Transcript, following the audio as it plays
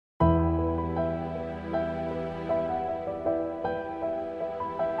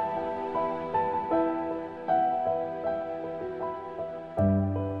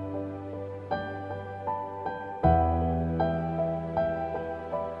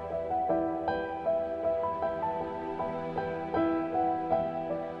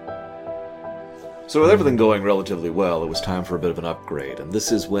So with everything going relatively well, it was time for a bit of an upgrade, and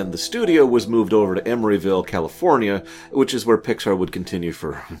this is when the studio was moved over to Emeryville, California, which is where Pixar would continue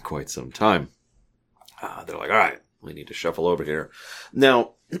for quite some time. They're like, all right, we need to shuffle over here.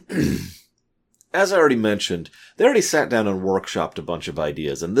 Now, as I already mentioned, they already sat down and workshopped a bunch of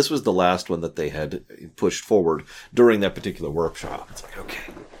ideas, and this was the last one that they had pushed forward during that particular workshop. It's like,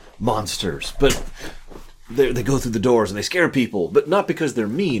 okay, monsters, but they go through the doors and they scare people, but not because they're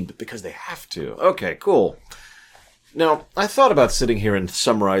mean, but because they have to. Okay, cool. Now, I thought about sitting here and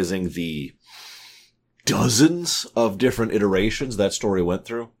summarizing the dozens of different iterations that story went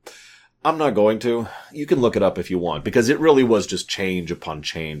through. I'm not going to. You can look it up if you want, because it really was just change upon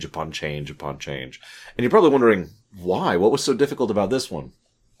change upon change upon change. And you're probably wondering, why? What was so difficult about this one?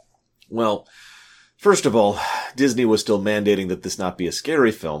 Well, first of all, Disney was still mandating that this not be a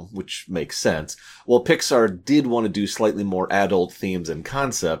scary film, which makes sense, while Pixar did want to do slightly more adult themes and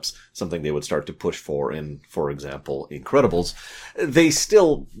concepts, something they would start to push for in, for example, Incredibles. They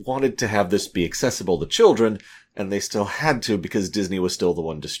still wanted to have this be accessible to children, and they still had to because Disney was still the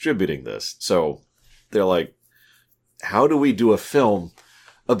one distributing this. So they're like, how do we do a film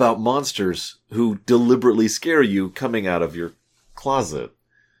about monsters who deliberately scare you coming out of your closet?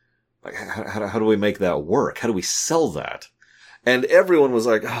 Like, how do we make that work? How do we sell that? And everyone was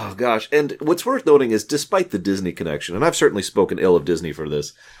like, oh gosh. And what's worth noting is, despite the Disney connection, and I've certainly spoken ill of Disney for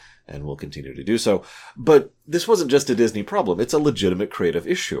this, and will continue to do so, but this wasn't just a Disney problem. It's a legitimate creative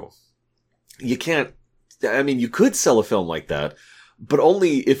issue. You could sell a film like that, but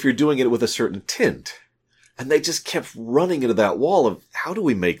only if you're doing it with a certain tint. And they just kept running into that wall of, how do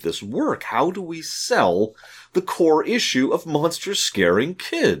we make this work? How do we sell the core issue of monsters scaring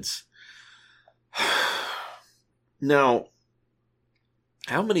kids? Now,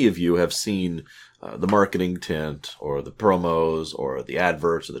 how many of you have seen the marketing tint, or the promos, or the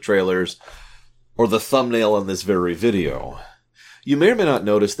adverts, or the trailers, or the thumbnail on this very video? You may or may not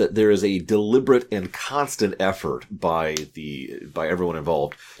notice that there is a deliberate and constant effort by everyone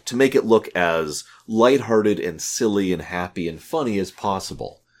involved to make it look as lighthearted and silly and happy and funny as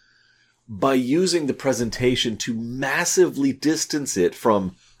possible, by using the presentation to massively distance it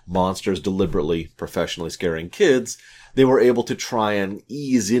from monsters deliberately, professionally scaring kids. They were able to try and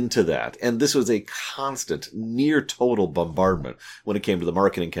ease into that. And this was a constant, near total bombardment when it came to the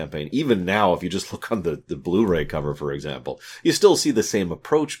marketing campaign. Even now, if you just look on the Blu-ray cover, for example, you still see the same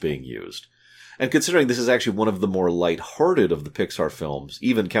approach being used. And considering this is actually one of the more lighthearted of the Pixar films,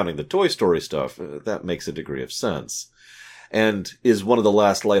 even counting the Toy Story stuff, that makes a degree of sense. And is one of the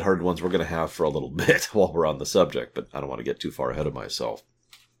last lighthearted ones we're going to have for a little bit while we're on the subject, but I don't want to get too far ahead of myself.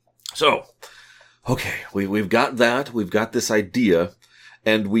 So, okay, we've got that, we've got this idea,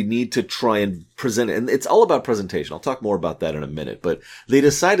 and we need to try and present it. And it's all about presentation. I'll talk more about that in a minute. But they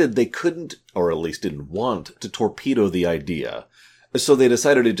decided they couldn't, or at least didn't want, to torpedo the idea. So they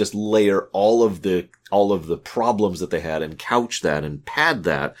decided to just layer all of the problems that they had and couch that and pad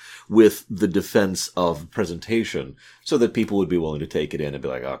that with the defense of presentation so that people would be willing to take it in and be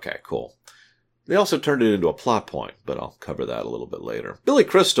like, okay, cool. They also turned it into a plot point, but I'll cover that a little bit later. Billy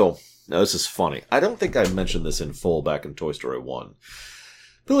Crystal. Now, this is funny. I don't think I mentioned this in full back in Toy Story 1.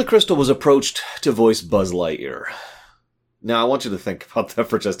 Billy Crystal was approached to voice Buzz Lightyear. Now, I want you to think about that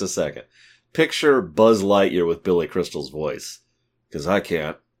for just a second. Picture Buzz Lightyear with Billy Crystal's voice. Because I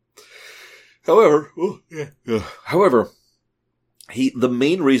can't. However, the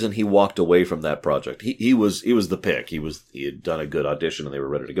main reason he walked away from that project, he was the pick. He had done a good audition and they were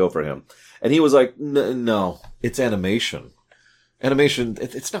ready to go for him. And he was like, no, it's animation. Animation,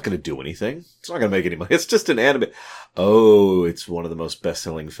 it's not going to do anything. It's not going to make any money. It's just an anime. Oh, it's one of the most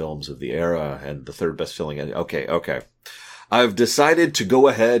best-selling films of the era and the third best-selling. Okay. I've decided to go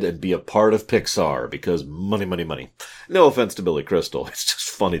ahead and be a part of Pixar because money, money, money. No offense to Billy Crystal. It's just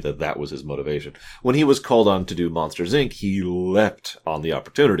funny that was his motivation. When he was called on to do Monsters, Inc., he leapt on the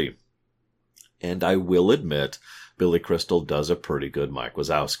opportunity. And I will admit, Billy Crystal does a pretty good Mike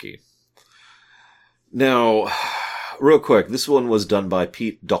Wazowski. Now, real quick, this one was done by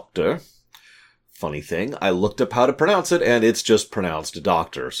Pete Docter. Funny thing, I looked up how to pronounce it, and it's just pronounced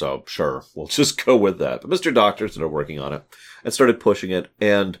Doctor, so sure, we'll just go with that. But Mr. Doctor started working on it and started pushing it,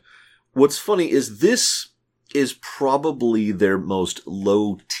 and what's funny is this is probably their most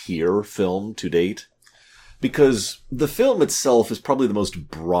low-tier film to date, because the film itself is probably the most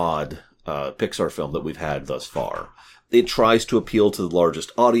broad Pixar film that we've had thus far. It tries to appeal to the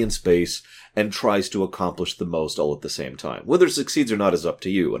largest audience base and tries to accomplish the most all at the same time. Whether it succeeds or not is up to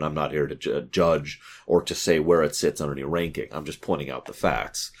you, and I'm not here to judge or to say where it sits on any ranking. I'm just pointing out the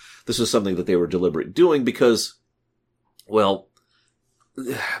facts. This is something that they were deliberate doing because, well,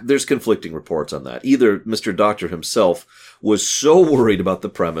 there's conflicting reports on that. Either Mr. Doctor himself was so worried about the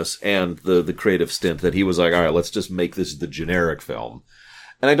premise and the creative stint that he was like, all right, let's just make this the generic film.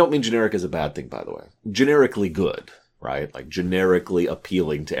 And I don't mean generic as a bad thing, by the way. Generically good, right? Like generically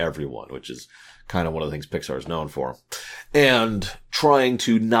appealing to everyone, which is kind of one of the things Pixar is known for. And trying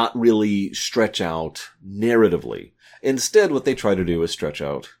to not really stretch out narratively. Instead, what they try to do is stretch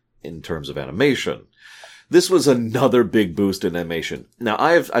out in terms of animation. This was another big boost in animation. Now,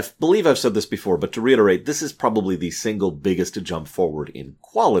 I believe I've said this before, but to reiterate, this is probably the single biggest jump forward in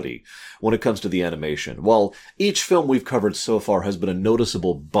quality when it comes to the animation. While each film we've covered so far has been a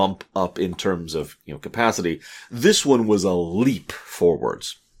noticeable bump up in terms of, capacity, this one was a leap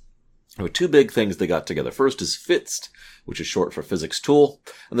forwards. There were two big things they got together. First is FITST, which is short for Physics Tool,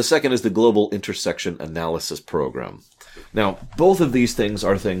 and the second is the Global Intersection Analysis Program. Now, both of these things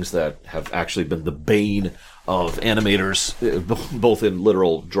are things that have actually been the bane of animators, both in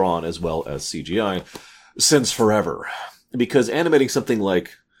literal drawn as well as CGI, since forever. Because animating something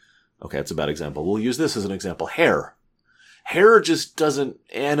like, okay, that's a bad example. We'll use this as an example. Hair. Hair just doesn't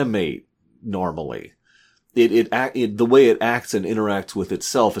animate normally. The way it acts and interacts with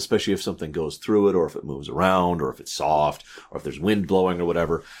itself, especially if something goes through it, or if it moves around, or if it's soft, or if there's wind blowing or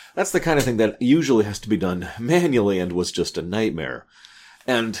whatever, that's the kind of thing that usually has to be done manually and was just a nightmare.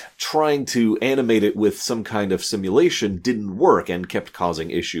 And trying to animate it with some kind of simulation didn't work and kept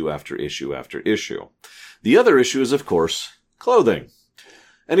causing issue after issue after issue. The other issue is, of course, clothing.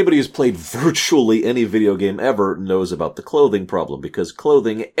 Anybody who's played virtually any video game ever knows about the clothing problem, because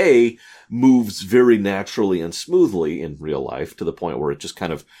clothing, A, moves very naturally and smoothly in real life to the point where it just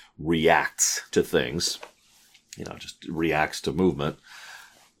kind of reacts to things. Just reacts to movement.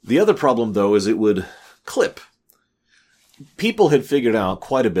 The other problem, though, is it would clip. People had figured out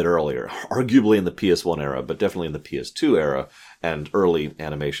quite a bit earlier, arguably in the PS1 era, but definitely in the PS2 era and early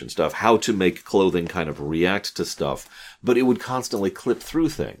animation stuff, how to make clothing kind of react to stuff, but it would constantly clip through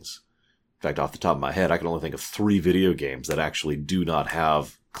things. In fact, off the top of my head, I can only think of 3 video games that actually do not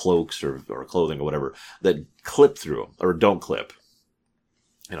have cloaks or clothing or whatever that clip through or don't clip.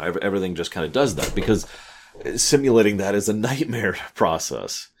 Everything just kind of does that because simulating that is a nightmare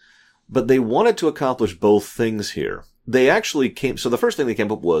process. But they wanted to accomplish both things here. So the first thing they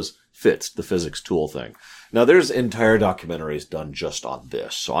came up was FITST, the physics tool thing. Now there's entire documentaries done just on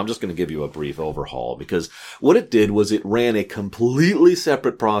this, so I'm just going to give you a brief overhaul, because what it did was it ran a completely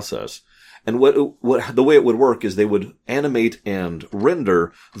separate process. And the way it would work is they would animate and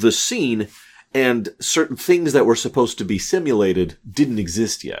render the scene, and certain things that were supposed to be simulated didn't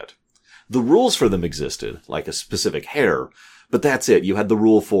exist yet. The rules for them existed, like a specific hair, but that's it. You had the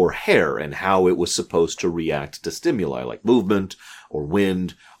rule for hair and how it was supposed to react to stimuli, like movement, or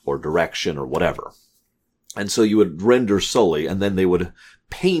wind, or direction, or whatever. And so you would render solely, and then they would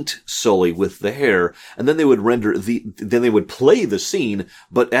paint solely with the hair, and then they would then they would play the scene,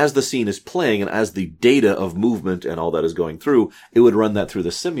 but as the scene is playing, and as the data of movement and all that is going through, it would run that through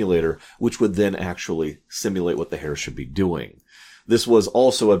the simulator, which would then actually simulate what the hair should be doing. This was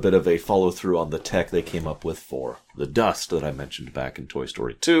also a bit of a follow-through on the tech they came up with for the dust that I mentioned back in Toy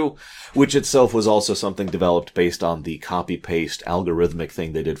Story 2, which itself was also something developed based on the copy-paste algorithmic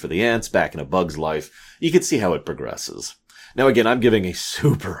thing they did for the ants back in A Bug's Life. You can see how it progresses. Now again, I'm giving a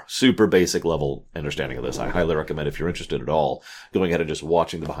super, super basic level understanding of this. I highly recommend, if you're interested at all, going ahead and just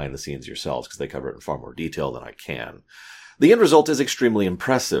watching the behind the scenes yourselves, because they cover it in far more detail than I can. The end result is extremely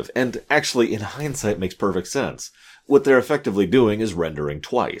impressive, and actually, in hindsight, makes perfect sense. What they're effectively doing is rendering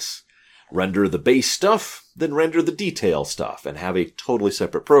twice. Render the base stuff, then render the detail stuff, and have a totally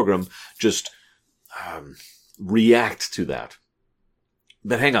separate program just react to that.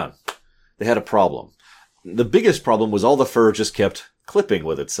 But hang on. They had a problem. The biggest problem was all the fur just kept clipping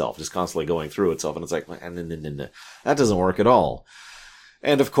with itself, just constantly going through itself, and it's like, that doesn't work at all.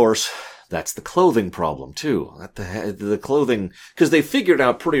 And of course, that's the clothing problem too. The clothing, because they figured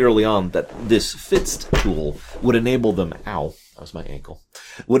out pretty early on that this FITST tool would enable them, ow, that was my ankle,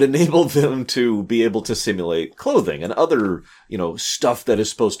 would enable them to be able to simulate clothing and other, stuff that is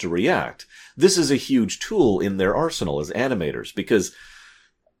supposed to react. This is a huge tool in their arsenal as animators, because,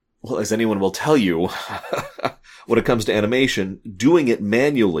 well, as anyone will tell you, when it comes to animation, doing it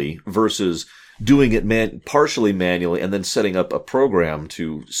manually versus doing it partially manually and then setting up a program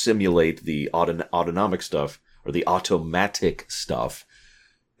to simulate the autonomic stuff or the automatic stuff,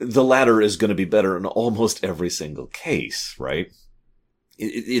 the latter is going to be better in almost every single case, right?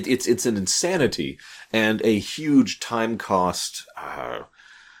 It's an insanity and a huge time cost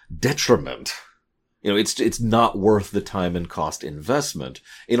detriment It's not worth the time and cost investment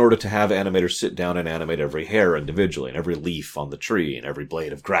in order to have animators sit down and animate every hair individually and every leaf on the tree and every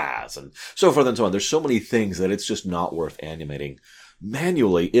blade of grass and so forth and so on. There's so many things that it's just not worth animating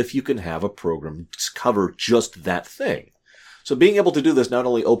manually if you can have a program cover just that thing. So being able to do this not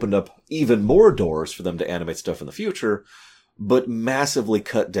only opened up even more doors for them to animate stuff in the future, but massively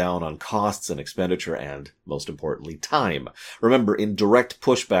cut down on costs and expenditure and, most importantly, time. Remember, in direct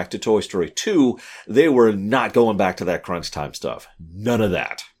pushback to Toy Story 2, they were not going back to that crunch time stuff. None of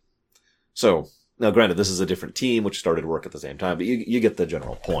that. So, now granted, this is a different team which started work at the same time, but you get the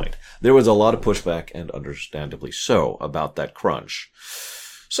general point. There was a lot of pushback, and understandably so, about that crunch.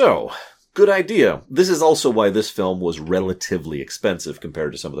 So, good idea. This is also why this film was relatively expensive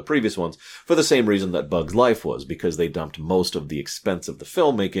compared to some of the previous ones, for the same reason that Bug's Life was, because they dumped most of the expense of the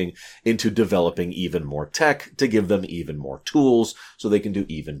filmmaking into developing even more tech to give them even more tools so they can do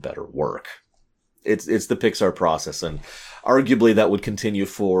even better work. It's the Pixar process, and arguably that would continue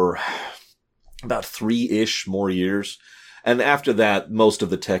for about 3-ish more years. And after that, most of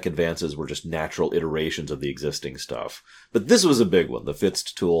the tech advances were just natural iterations of the existing stuff. But this was a big one, the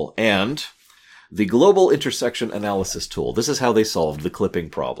FITST tool and the Global Intersection Analysis tool. This is how they solved the clipping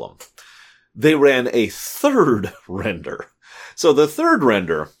problem. They ran a third render. So the third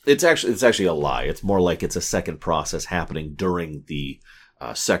render, it's actually a lie. It's more like it's a second process happening during the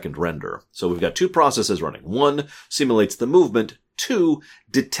second render. So we've got 2 processes running. 1 simulates the movement. 2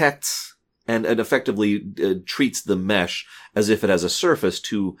 detects and effectively treats the mesh as if it has a surface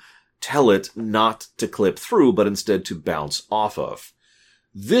to tell it not to clip through, but instead to bounce off of.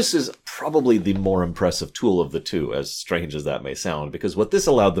 This is probably the more impressive tool of the 2, as strange as that may sound, because what this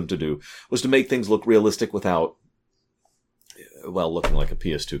allowed them to do was to make things look realistic without, well, looking like a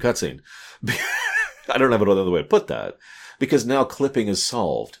PS2 cutscene. I don't have another way to put that. Because now clipping is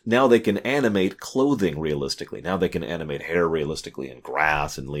solved. Now they can animate clothing realistically. Now they can animate hair realistically and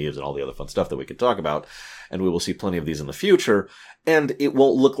grass and leaves and all the other fun stuff that we could talk about. And we will see plenty of these in the future. And it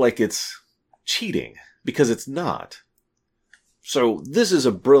won't look like it's cheating, because it's not. So this is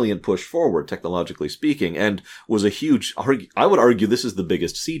a brilliant push forward, technologically speaking, and was a huge, I would argue this is the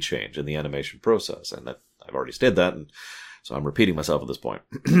biggest sea change in the animation process. And that I've already stated that, and so I'm repeating myself at this point.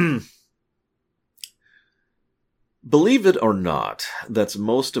 Believe it or not, that's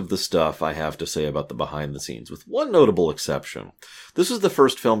most of the stuff I have to say about the behind the scenes, with one notable exception. This is the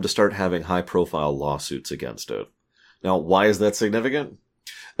first film to start having high-profile lawsuits against it. Now, why is that significant?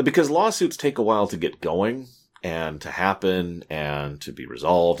 Because lawsuits take a while to get going, and to happen, and to be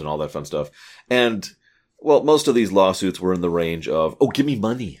resolved, and all that fun stuff. And, well, most of these lawsuits were in the range of, oh, give me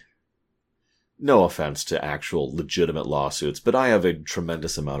money. No offense to actual legitimate lawsuits, but I have a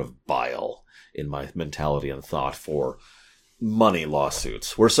tremendous amount of bile in my mentality and thought for money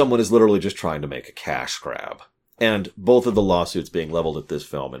lawsuits, where someone is literally just trying to make a cash grab. And both of the lawsuits being leveled at this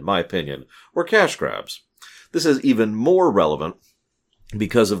film, in my opinion, were cash grabs. This is even more relevant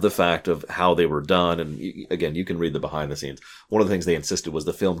because of the fact of how they were done. And again, you can read the behind the scenes. One of the things they insisted was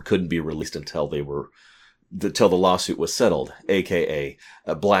the film couldn't be released until the lawsuit was settled, aka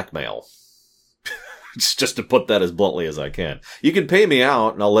blackmail. Just to put that as bluntly as I can. You can pay me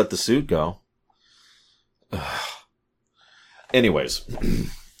out and I'll let the suit go. Anyways,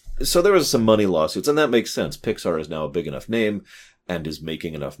 so there was some money lawsuits, and that makes sense. Pixar is now a big enough name and is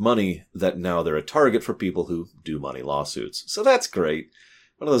making enough money that now they're a target for people who do money lawsuits. So that's great.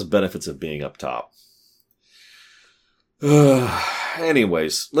 One of those benefits of being up top.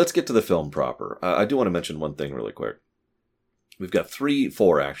 Anyways, let's get to the film proper. I do want to mention one thing really quick. We've got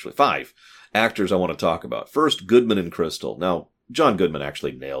 5 actors I want to talk about. First, Goodman and Crystal. Now, John Goodman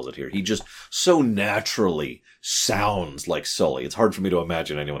actually nails it here. He just so naturally sounds like Sully. It's hard for me to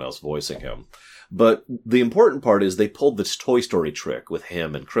imagine anyone else voicing him. But the important part is they pulled this Toy Story trick with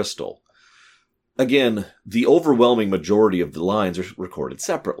him and Crystal. Again, the overwhelming majority of the lines are recorded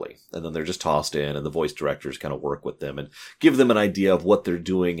separately, and then they're just tossed in, and the voice directors kind of work with them and give them an idea of what they're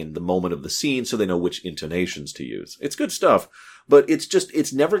doing in the moment of the scene so they know which intonations to use. It's good stuff, but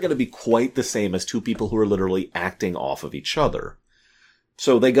it's never going to be quite the same as 2 people who are literally acting off of each other.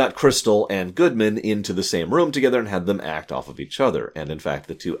 So they got Crystal and Goodman into the same room together and had them act off of each other. And in fact,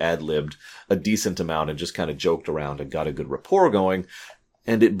 the 2 ad-libbed a decent amount and just kind of joked around and got a good rapport going.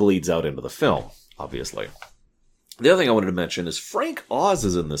 And it bleeds out into the film, obviously. The other thing I wanted to mention is Frank Oz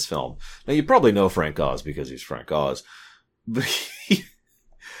is in this film. Now, you probably know Frank Oz because he's Frank Oz. But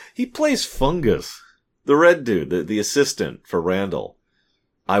he plays Fungus, the red dude, the assistant for Randall.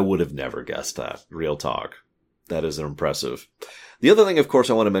 I would have never guessed that. Real talk. That is impressive. The other thing, of course,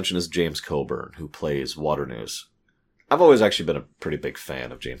 I want to mention is James Coburn, who plays Waternoose. I've always actually been a pretty big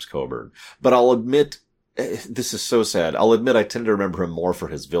fan of James Coburn, but I'll admit, this is so sad, I'll admit I tend to remember him more for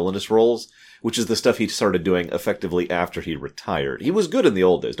his villainous roles, which is the stuff he started doing effectively after he retired. He was good in the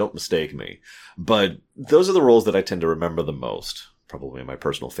old days, don't mistake me, but those are the roles that I tend to remember the most. Probably my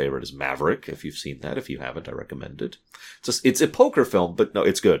personal favorite is Maverick. If you've seen that, if you haven't, I recommend it. It's a poker film, but no,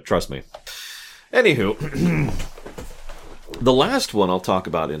 it's good, trust me. Anywho, the last one I'll talk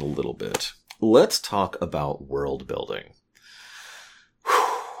about in a little bit. Let's talk about world building.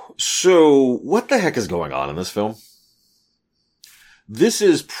 So, what the heck is going on in this film? This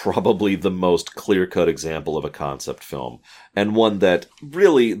is probably the most clear-cut example of a concept film, and one that,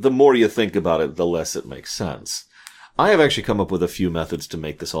 really, the more you think about it, the less it makes sense. I have actually come up with a few methods to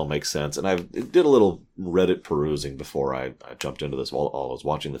make this all make sense, and I did a little Reddit perusing before I jumped into this while I was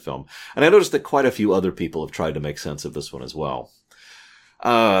watching the film, and I noticed that quite a few other people have tried to make sense of this one as well.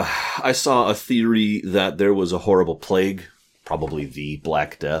 I saw a theory that there was a horrible plague. Probably the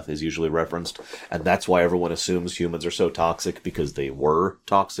Black Death is usually referenced, and that's why everyone assumes humans are so toxic, because they were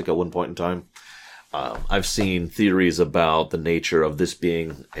toxic at one point in time. I've seen theories about the nature of this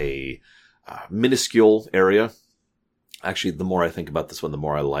being a minuscule area. Actually, the more I think about this one, the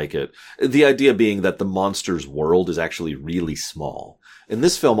more I like it. The idea being that the monster's world is actually really small. In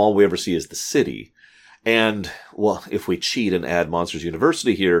this film, all we ever see is the city. And, well, if we cheat and add Monsters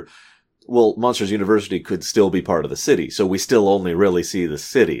University here, well, Monsters University could still be part of the city, so we still only really see the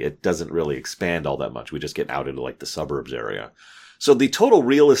city. It doesn't really expand all that much. We just get out into, like, the suburbs area. So the total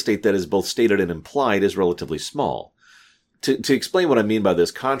real estate that is both stated and implied is relatively small. To explain what I mean by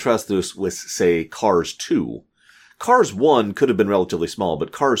this, contrast this with, say, Cars 2. Cars 1 could have been relatively small,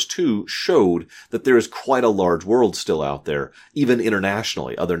 but Cars 2 showed that there is quite a large world still out there, even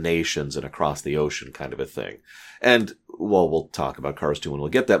internationally, other nations and across the ocean kind of a thing. And, well, we'll talk about Cars 2 when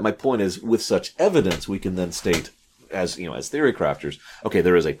we'll get that. My point is, with such evidence, we can then state, as theory crafters, okay,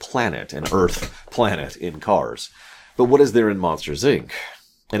 there is a planet, an Earth planet in Cars. But what is there in Monsters, Inc.?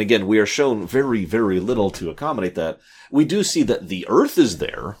 And again, we are shown very, very little to accommodate that. We do see that the Earth is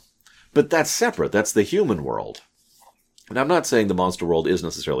there, but that's separate. That's the human world. And I'm not saying the monster world is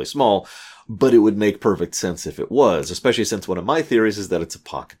necessarily small, but it would make perfect sense if it was, especially since one of my theories is that it's a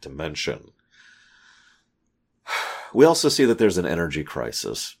pocket dimension. We also see that there's an energy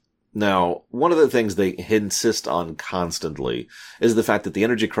crisis. Now, one of the things they insist on constantly is the fact that the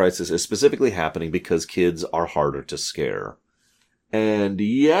energy crisis is specifically happening because kids are harder to scare. And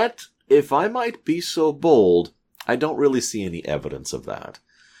yet, if I might be so bold, I don't really see any evidence of that.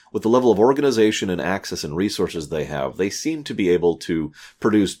 With the level of organization and access and resources they have, they seem to be able to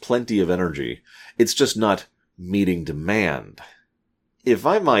produce plenty of energy. It's just not meeting demand. If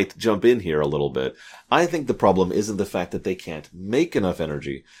I might jump in here a little bit, I think the problem isn't the fact that they can't make enough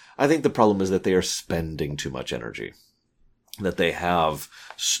energy. I think the problem is that they are spending too much energy. That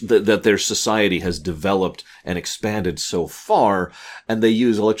their society has developed and expanded so far, and they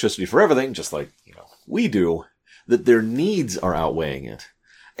use electricity for everything, just like, we do, that their needs are outweighing it.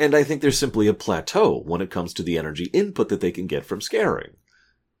 And I think there's simply a plateau when it comes to the energy input that they can get from scaring.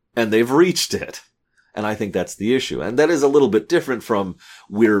 And they've reached it. And I think that's the issue. And that is a little bit different from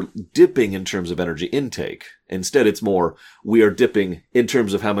we're dipping in terms of energy intake. Instead, it's more we are dipping in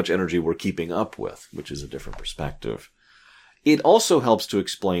terms of how much energy we're keeping up with, which is a different perspective. It also helps to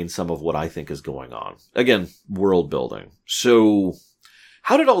explain some of what I think is going on. Again, world building. So,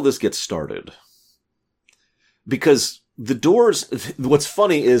 how did all this get started? Because the doors, what's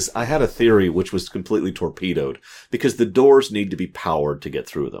funny is I had a theory which was completely torpedoed because the doors need to be powered to get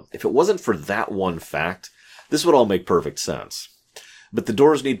through them. If it wasn't for that one fact, this would all make perfect sense. But the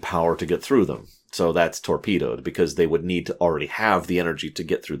doors need power to get through them. So that's torpedoed because they would need to already have the energy to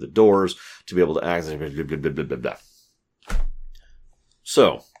get through the doors to be able to access. Blah, blah, blah, blah, blah.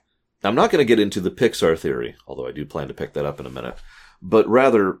 So, I'm not going to get into the Pixar theory, although I do plan to pick that up in a minute, but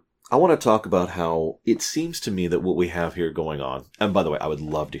rather I want to talk about how it seems to me that what we have here going on, and by the way, I would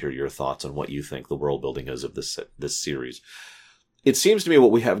love to hear your thoughts on what you think the world building is of this series. It seems to me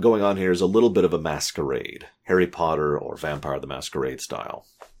what we have going on here is a little bit of a masquerade, Harry Potter or Vampire the Masquerade style.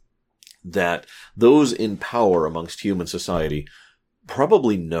 That those in power amongst human society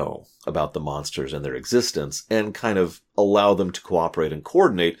probably know about the monsters and their existence and kind of allow them to cooperate and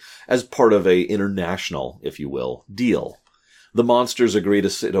coordinate as part of a international, if you will, deal. The monsters agree to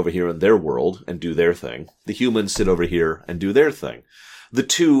sit over here in their world and do their thing. The humans sit over here and do their thing. The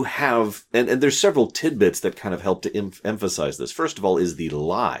two have, and there's several tidbits that kind of help to emphasize this. First of all is the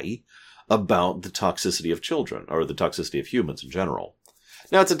lie about the toxicity of children, or the toxicity of humans in general.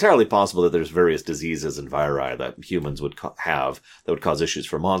 Now, it's entirely possible that there's various diseases and viri that humans would have that would cause issues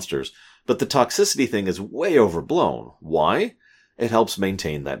for monsters. But the toxicity thing is way overblown. Why? It helps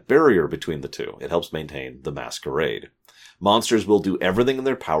maintain that barrier between the two. It helps maintain the masquerade. Monsters will do everything in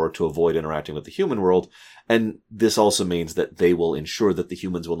their power to avoid interacting with the human world, and this also means that they will ensure that the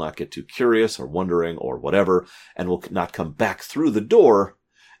humans will not get too curious or wondering or whatever, and will not come back through the door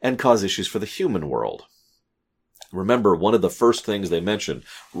and cause issues for the human world. Remember, one of the first things they mention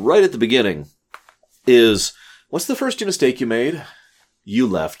right at the beginning is, what's the first mistake you made? You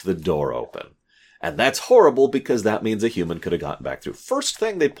left the door open. And that's horrible because that means a human could have gotten back through. First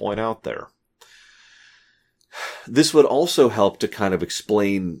thing they point out there. This would also help to kind of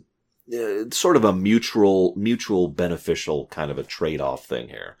explain sort of a mutual beneficial kind of a trade-off thing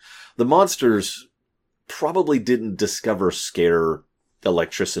here. The monsters probably didn't discover scare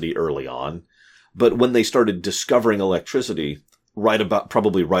electricity early on, but when they started discovering electricity,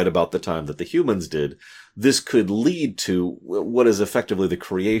 probably right about the time that the humans did, this could lead to what is effectively the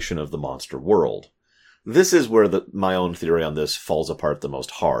creation of the monster world. This is where my own theory on this falls apart the most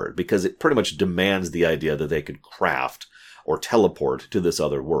hard, because it pretty much demands the idea that they could craft or teleport to this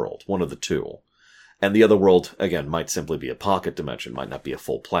other world, one of the two. And the other world, again, might simply be a pocket dimension, might not be a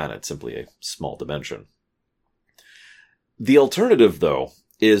full planet, simply a small dimension. The alternative, though,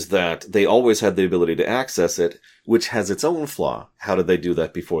 is that they always had the ability to access it, which has its own flaw. How did they do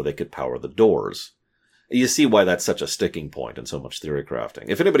that before they could power the doors? You see why that's such a sticking point in so much theory crafting.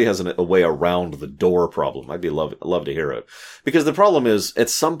 If anybody has a way around the door problem, I'd love to hear it. Because the problem is, at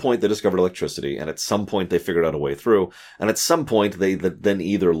some point they discovered electricity, and at some point they figured out a way through, and at some point they then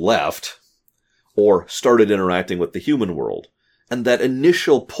either left or started interacting with the human world. And that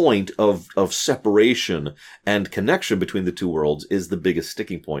initial point of separation and connection between the two worlds is the biggest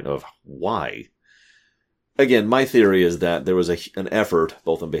sticking point of why. Again, my theory is that there was an effort,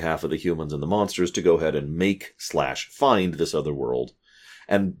 both on behalf of the humans and the monsters, to go ahead and make/find this other world.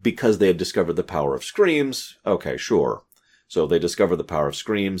 And because they had discovered the power of screams, okay, sure. So they discover the power of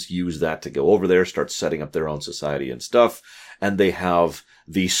screams, use that to go over there, start setting up their own society and stuff. And they have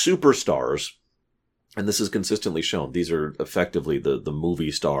the superstars, and this is consistently shown. These are effectively the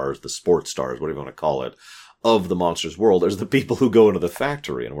movie stars, the sports stars, whatever you want to call it, of the monsters world. There's the people who go into the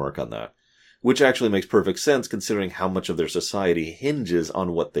factory and work on that. Which actually makes perfect sense considering how much of their society hinges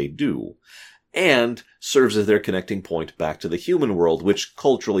on what they do, and serves as their connecting point back to the human world, which,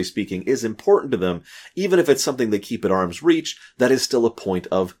 culturally speaking, is important to them. Even if it's something they keep at arm's reach, that is still a point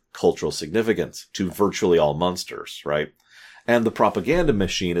of cultural significance to virtually all monsters, right? And the propaganda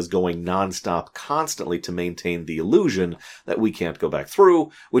machine is going nonstop constantly to maintain the illusion that we can't go back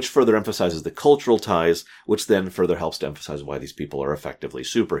through, which further emphasizes the cultural ties, which then further helps to emphasize why these people are effectively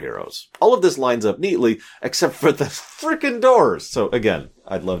superheroes. All of this lines up neatly, except for the freaking doors. So again,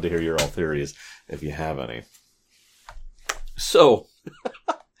 I'd love to hear your all theories if you have any. So,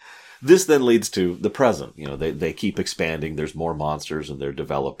 this then leads to the present. You know, they keep expanding, there's more monsters, and they're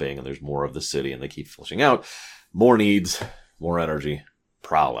developing, and there's more of the city, and they keep fleshing out. More needs, more energy,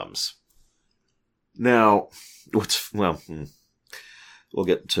 problems. Now, we'll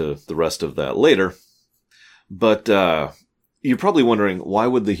get to the rest of that later. But you're probably wondering, why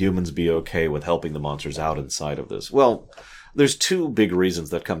would the humans be okay with helping the monsters out inside of this? Well, there's two big reasons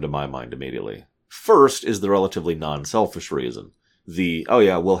that come to my mind immediately. First is the relatively non-selfish reason.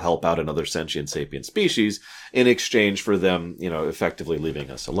 We'll help out another sentient sapient species in exchange for them, effectively leaving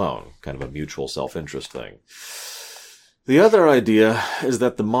us alone. Kind of a mutual self-interest thing. The other idea is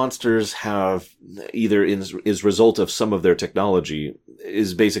that the monsters have either is result of some of their technology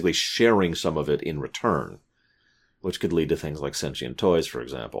is basically sharing some of it in return, which could lead to things like sentient toys, for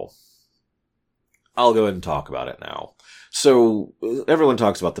example. I'll go ahead and talk about it now. So everyone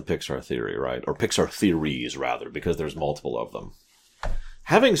talks about the Pixar theory, right? Or Pixar theories, rather, because there's multiple of them.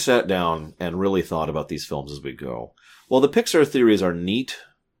 Having sat down and really thought about these films as we go, while the Pixar theories are neat,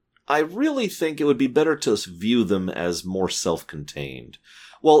 I really think it would be better to view them as more self-contained.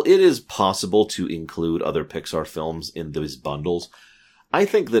 While it is possible to include other Pixar films in these bundles, I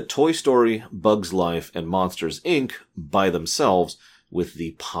think that Toy Story, Bug's Life, and Monsters, Inc., by themselves, with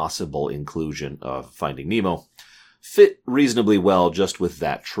the possible inclusion of Finding Nemo, fit reasonably well just with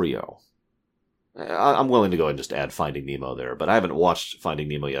that trio. I'm willing to go and just add Finding Nemo there, but I haven't watched Finding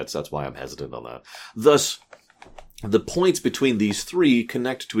Nemo yet, so that's why I'm hesitant on that. Thus, the points between these three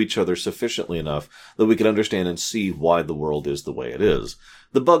connect to each other sufficiently enough that we can understand and see why the world is the way it is.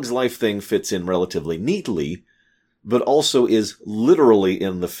 The Bug's Life thing fits in relatively neatly, but also is literally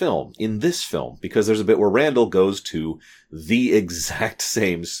in this film, because there's a bit where Randall goes to the exact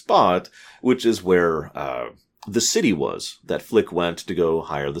same spot, which is where the city was that Flick went to go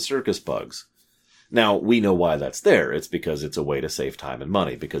hire the circus bugs. Now, we know why that's there. It's because it's a way to save time and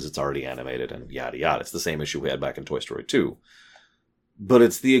money, because it's already animated and yada yada. It's the same issue we had back in Toy Story 2. But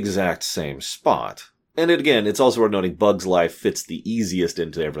it's the exact same spot. And again, it's also worth noting Bug's life fits the easiest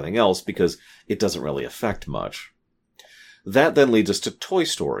into everything else because it doesn't really affect much. That then leads us to Toy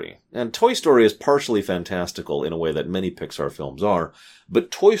Story. And Toy Story is partially fantastical in a way that many Pixar films are,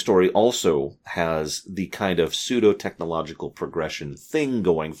 but Toy Story also has the kind of pseudo-technological progression thing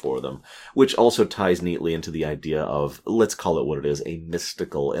going for them, which also ties neatly into the idea of, let's call it what it is, a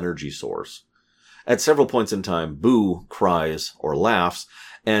mystical energy source. At several points in time, Boo cries or laughs,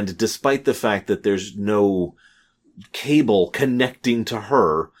 and despite the fact that there's no cable connecting to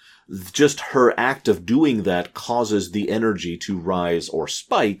her, just her act of doing that causes the energy to rise or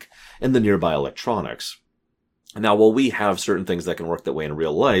spike in the nearby electronics. Now, while we have certain things that can work that way in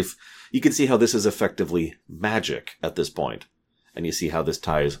real life, you can see how this is effectively magic at this point. And you see how this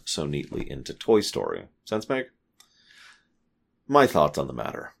ties so neatly into Toy Story. Sense make? My thoughts on the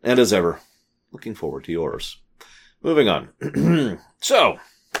matter. And as ever, looking forward to yours. Moving on. So,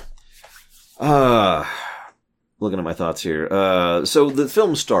 looking at my thoughts here. So the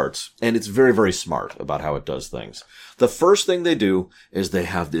film starts, and it's very, very smart about how it does things. The first thing they do is they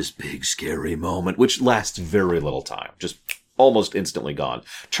have this big, scary moment, which lasts very little time. Just almost instantly gone.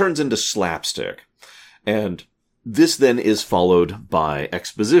 Turns into slapstick. And this then is followed by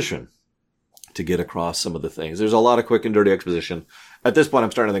exposition to get across some of the things. There's a lot of quick and dirty exposition. At this point,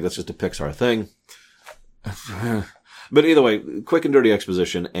 I'm starting to think that's just a Pixar thing. But either way, quick and dirty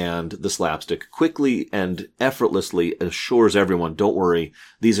exposition and the slapstick quickly and effortlessly assures everyone, don't worry,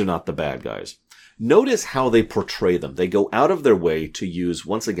 these are not the bad guys. Notice how they portray them. They go out of their way to use,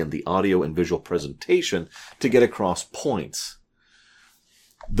 once again, the audio and visual presentation to get across points.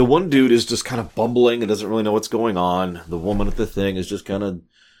 The one dude is just kind of bumbling and doesn't really know what's going on. The woman at the thing is just kind of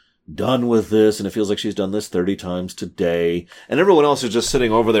done with this, and it feels like she's done this 30 times today. And everyone else is just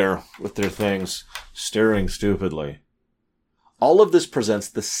sitting over there with their things, staring stupidly. All of this presents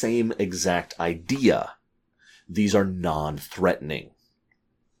the same exact idea. These are non-threatening.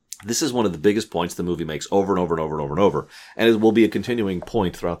 This is one of the biggest points the movie makes over and over and over and over and over, and it will be a continuing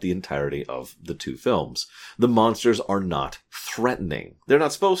point throughout the entirety of the two films. The monsters are not threatening. They're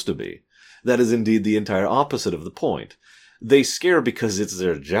not supposed to be. That is indeed the entire opposite of the point. They scare because it's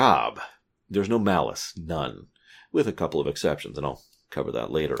their job. There's no malice. None. With a couple of exceptions, and I'll cover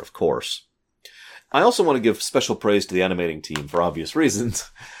that later, of course. I also want to give special praise to the animating team for obvious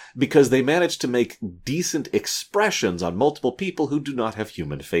reasons, because they managed to make decent expressions on multiple people who do not have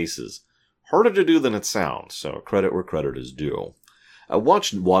human faces. Harder to do than it sounds, so credit where credit is due. I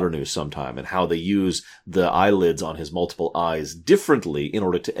watched Water News sometime and how they use the eyelids on his multiple eyes differently in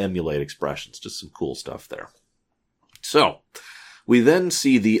order to emulate expressions. Just some cool stuff there. So, we then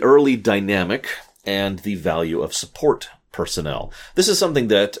see the early dynamic and the value of support personnel. This is something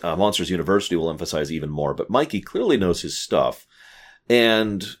that Monsters University will emphasize even more, but Mikey clearly knows his stuff.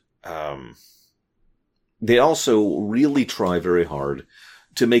 And they also really try very hard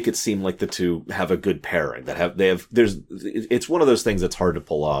to make it seem like the two have a good pairing. It's one of those things that's hard to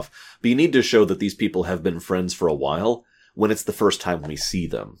pull off. But you need to show that these people have been friends for a while when it's the first time we see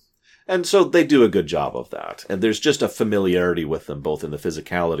them. And so they do a good job of that. And there's just a familiarity with them, both in the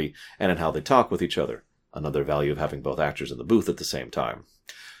physicality and in how they talk with each other. Another value of having both actors in the booth at the same time.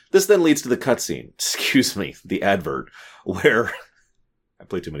 This then leads to the cutscene, the advert, where I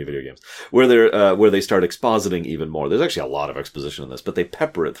play too many video games, where they start expositing even more. There's actually a lot of exposition in this, but they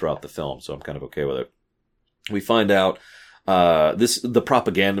pepper it throughout the film, so I'm kind of okay with it. We find out the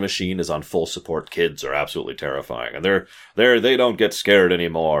propaganda machine is on full support. Kids are absolutely terrifying, and they don't get scared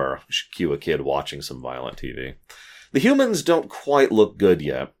anymore. Cue a kid watching some violent TV. The humans don't quite look good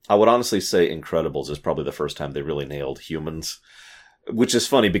yet. I would honestly say Incredibles is probably the first time they really nailed humans, which is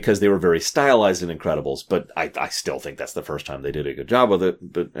funny because they were very stylized in Incredibles, but I still think that's the first time they did a good job with it.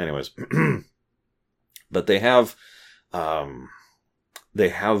 But anyways, but they have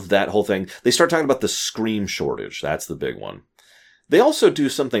that whole thing. They start talking about the scream shortage. That's the big one. They also do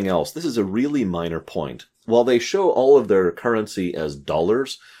something else. This is a really minor point. While they show all of their currency as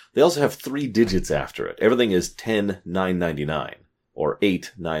dollars, they also have 3 digits after it. Everything is 10,999, or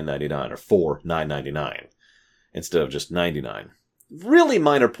 8,999, or 4,999, instead of just 99. Really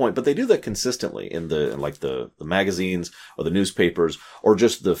minor point, but they do that consistently in the magazines, or the newspapers, or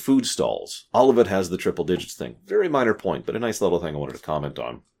just the food stalls. All of it has the triple digits thing. Very minor point, but a nice little thing I wanted to comment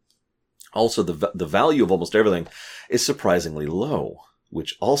on. Also, the value of almost everything is surprisingly low,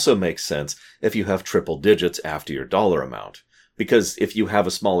 which also makes sense if you have triple digits after your dollar amount. Because if you have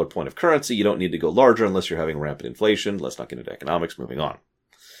a smaller point of currency, you don't need to go larger unless you're having rampant inflation. Let's not get into economics. Moving on.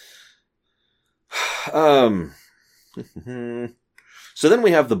 So then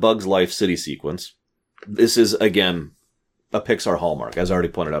we have the Bugs Life city sequence. This is, again, a Pixar hallmark. As I already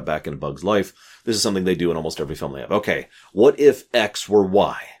pointed out back in Bugs Life, this is something they do in almost every film they have. Okay, what if X were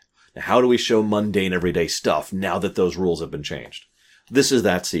Y? Now, how do we show mundane everyday stuff now that those rules have been changed? This is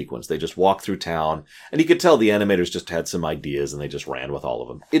that sequence. They just walk through town, and you could tell the animators just had some ideas, and they just ran with all of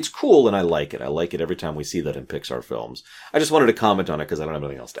them. It's cool, and I like it. I like it every time we see that in Pixar films. I just wanted to comment on it because I don't have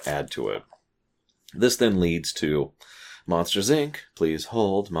anything else to add to it. This then leads to Monsters, Inc., please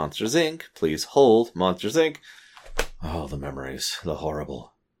hold. Monsters, Inc., please hold. Monsters, Inc. Oh, the memories. The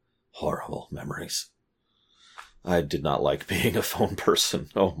horrible, horrible memories. I did not like being a phone person.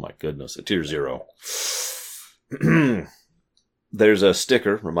 Oh my goodness. A tier 0. There's a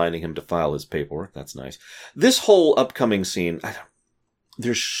sticker reminding him to file his paperwork. That's nice. This whole upcoming scene,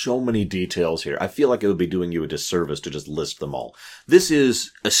 there's so many details here. I feel like it would be doing you a disservice to just list them all. This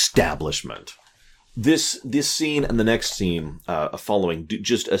is establishment. This scene and the next scene following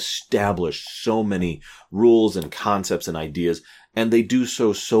just establish so many rules and concepts and ideas, and they do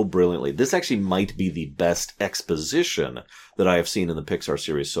so brilliantly. This actually might be the best exposition that I have seen in the Pixar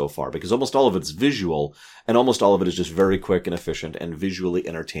series so far, because almost all of it's visual, and almost all of it is just very quick and efficient and visually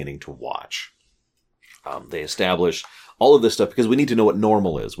entertaining to watch. They establish all of this stuff because we need to know what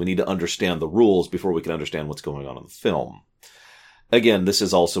normal is. We need to understand the rules before we can understand what's going on in the film. Again, this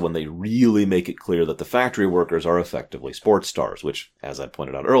is also when they really make it clear that the factory workers are effectively sports stars, which, as I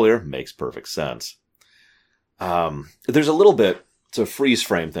pointed out earlier, makes perfect sense. There's a little bit, it's a freeze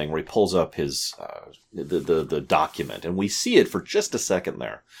frame thing where he pulls up his, the document, and we see it for just a second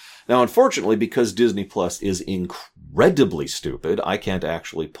there. Now, unfortunately, because Disney Plus is incredibly stupid, I can't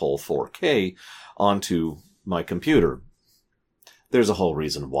actually pull 4K onto my computer. There's a whole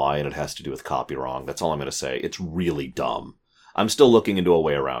reason why, and it has to do with copy wrong. That's all I'm going to say. It's really dumb. I'm still looking into a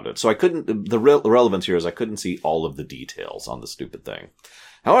way around it. So I couldn't, the relevance here is I couldn't see all of the details on the stupid thing.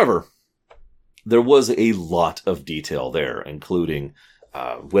 However, there was a lot of detail there, including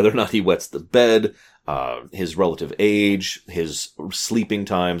whether or not he wets the bed, his relative age, his sleeping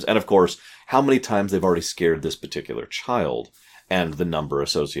times, and of course, how many times they've already scared this particular child, and the number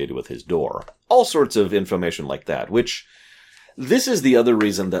associated with his door. All sorts of information like that, which... This is the other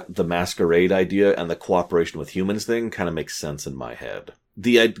reason that the masquerade idea and the cooperation with humans thing kind of makes sense in my head.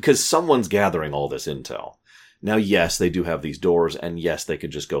 Because someone's gathering all this intel. Now, yes, they do have these doors, and yes, they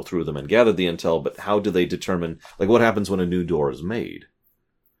could just go through them and gather the intel, but how do they determine, like, what happens when a new door is made?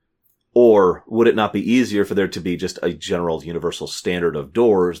 Or would it not be easier for there to be just a general universal standard of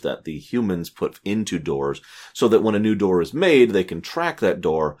doors that the humans put into doors so that when a new door is made, they can track that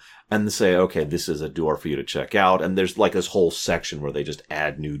door and say, okay, this is a door for you to check out. And there's like this whole section where they just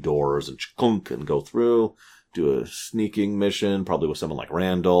add new doors and chunk and go through, do a sneaking mission, probably with someone like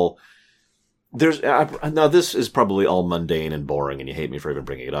Randall. Now this is probably all mundane and boring and you hate me for even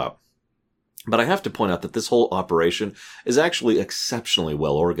bringing it up. But I have to point out that this whole operation is actually exceptionally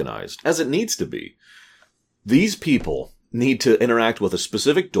well organized, as it needs to be. These people need to interact with a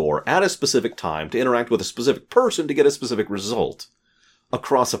specific door at a specific time to interact with a specific person to get a specific result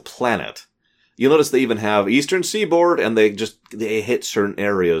across a planet. You'll notice they even have Eastern Seaboard, and they hit certain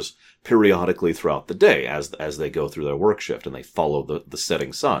areas periodically throughout the day as they go through their work shift and they follow the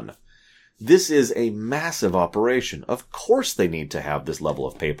setting sun. This is a massive operation. Of course they need to have this level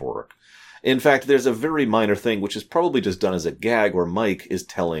of paperwork. In fact, there's a very minor thing, which is probably just done as a gag, where Mike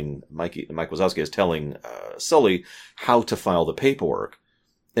Wazowski is telling Sully how to file the paperwork.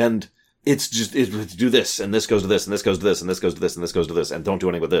 And it's just, do this, and this goes to this, and this goes to this, and this goes to this, and this goes to this, and don't do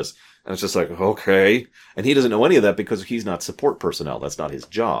anything with this. And it's just like, okay. And he doesn't know any of that because he's not support personnel. That's not his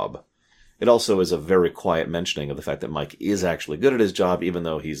job. It also is a very quiet mentioning of the fact that Mike is actually good at his job, even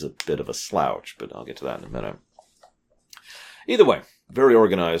though he's a bit of a slouch. But I'll get to that in a minute. Either way, very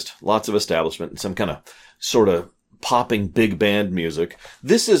organized, lots of establishment, and some kind of sort of popping big band music.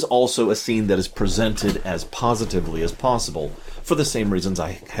 This is also a scene that is presented as positively as possible, for the same reasons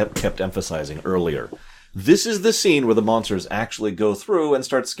I kept emphasizing earlier. This is the scene where the monsters actually go through and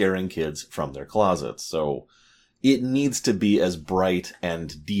start scaring kids from their closets, so it needs to be as bright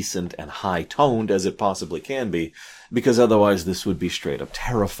and decent and high-toned as it possibly can be, because otherwise this would be straight up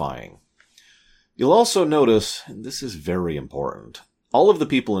terrifying. You'll also notice, and this is very important, all of the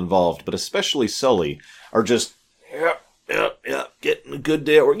people involved, but especially Sully, are just, yep, getting a good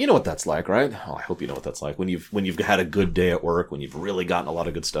day at work. You know what that's like, right? Oh, I hope you know what that's like. When you've had a good day at work, when you've really gotten a lot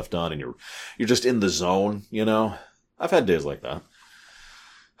of good stuff done, and you're just in the zone, you know? I've had days like that.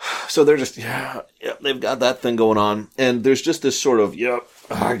 So they're just, they've got that thing going on, and there's just this sort of,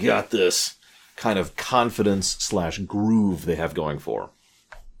 I got this kind of confidence / groove they have going for.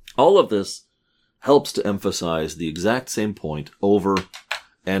 All of this helps to emphasize the exact same point over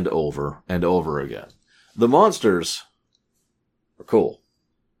and over and over again. The monsters are cool.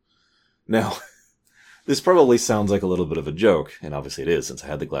 Now, this probably sounds like a little bit of a joke, and obviously it is since I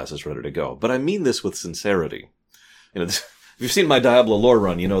had the glasses ready to go, but I mean this with sincerity. If you've seen my Diablo lore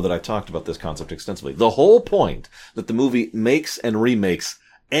run, you know that I've talked about this concept extensively. The whole point that the movie makes and remakes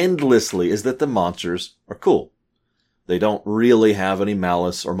endlessly is that the monsters are cool. They don't really have any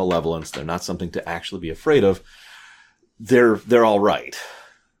malice or malevolence. They're not something to actually be afraid of. They're all right.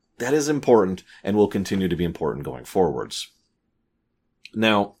 That is important and will continue to be important going forwards.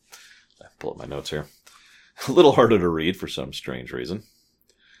 Now, I'll pull up my notes here. A little harder to read for some strange reason.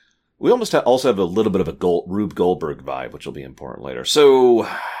 We also have a little bit of a Rube Goldberg vibe, which will be important later. So,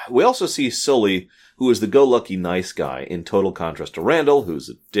 we also see Sully, who is the go-lucky nice guy, in total contrast to Randall, who's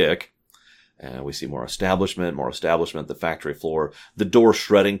a dick. And we see more establishment, the factory floor, the door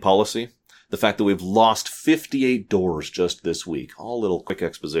shredding policy, the fact that we've lost 58 doors just this week. All a little quick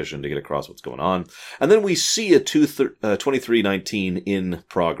exposition to get across what's going on. And then we see a 2319 in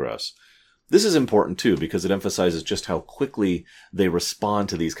progress. This is important too because it emphasizes just how quickly they respond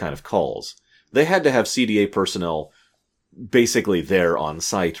to these kind of calls. They had to have CDA personnel basically there on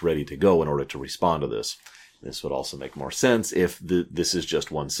site ready to go in order to respond to this. This would also make more sense if this is just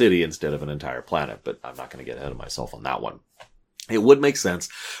one city instead of an entire planet, but I'm not going to get ahead of myself on that one. It would make sense,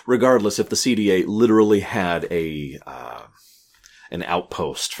 regardless, if the CDA literally had an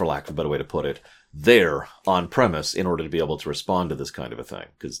outpost, for lack of a better way to put it, there on premise in order to be able to respond to this kind of a thing.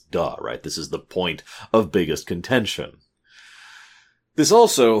 Because, duh, right? This is the point of biggest contention. This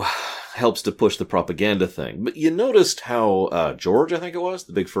also helps to push the propaganda thing. But you noticed how George, I think it was,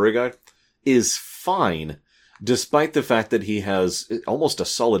 the big furry guy, is fine, despite the fact that he has almost a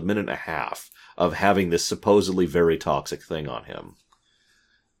solid minute and a half of having this supposedly very toxic thing on him.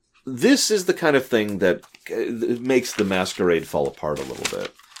 This is the kind of thing that makes the masquerade fall apart a little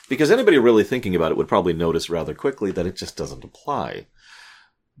bit. Because anybody really thinking about it would probably notice rather quickly that it just doesn't apply.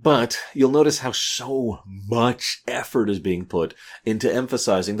 But you'll notice how so much effort is being put into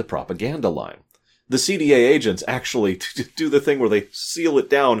emphasizing the propaganda line. The CDA agents actually do the thing where they seal it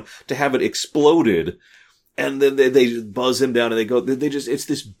down to have it exploded, and then they buzz him down and it's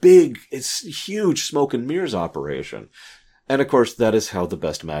this big, it's huge smoke and mirrors operation. And of course, that is how the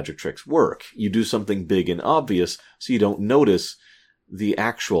best magic tricks work. You do something big and obvious so you don't notice the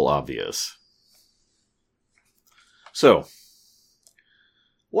actual obvious. So,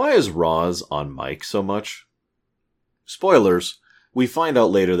 why is Roz on Mike so much? Spoilers, we find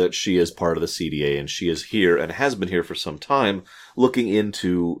out later that she is part of the CDA and she is here and has been here for some time looking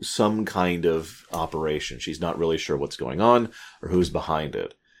into some kind of operation. She's not really sure what's going on or who's behind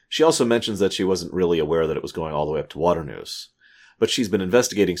it. She also mentions that she wasn't really aware that it was going all the way up to Waternoose. But she's been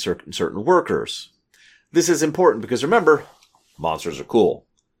investigating certain workers. This is important because remember, monsters are cool.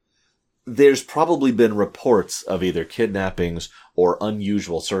 There's probably been reports of either kidnappings or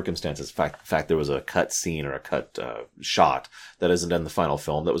unusual circumstances. In fact, there was a cut scene or a cut shot that isn't in the final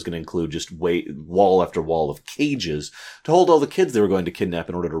film that was going to include just wall after wall of cages to hold all the kids they were going to kidnap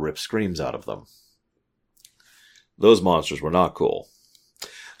in order to rip screams out of them. Those monsters were not cool.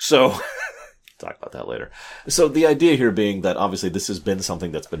 So, talk about that later. So the idea here being that obviously this has been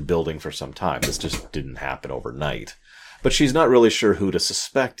something that's been building for some time. This just didn't happen overnight. But she's not really sure who to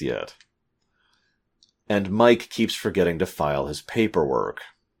suspect yet. And Mike keeps forgetting to file his paperwork.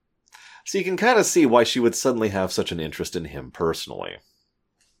 So you can kind of see why she would suddenly have such an interest in him personally.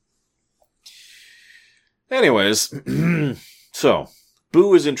 Anyways, so,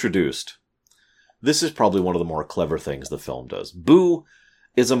 Boo is introduced. This is probably one of the more clever things the film does. Boo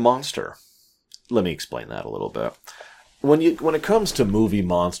is a monster. Let me explain that a little bit. When it comes to movie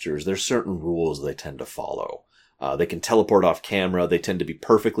monsters, there's certain rules they tend to follow. They can teleport off camera. They tend to be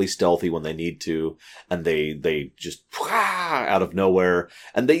perfectly stealthy when they need to. And they just out of nowhere.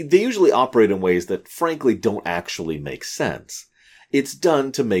 And they usually operate in ways that frankly don't actually make sense. It's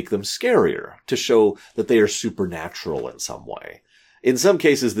done to make them scarier, to show that they are supernatural in some way. In some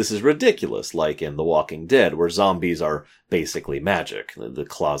cases, this is ridiculous, like in The Walking Dead, where zombies are basically magic, the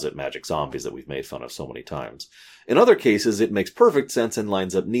closet magic zombies that we've made fun of so many times. In other cases, it makes perfect sense and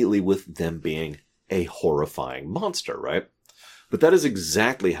lines up neatly with them being a horrifying monster, right? But that is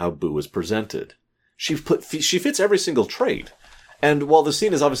exactly how Boo is presented. She fits every single trait. And while the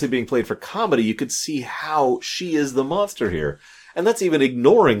scene is obviously being played for comedy, you could see how she is the monster here. And that's even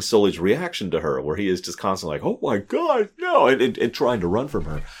ignoring Sully's reaction to her, where he is just constantly like, oh my god, no, and trying to run from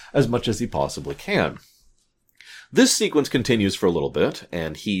her as much as he possibly can. This sequence continues for a little bit,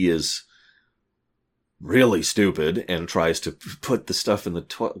 and he is really stupid and tries to put the stuff in the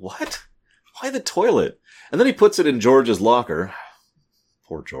toilet. What? Why the toilet? And then he puts it in George's locker.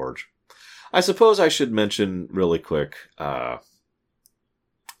 Poor George. I suppose I should mention really quick,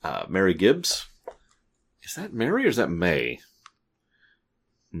 Mary Gibbs. Is that Mary or is that May?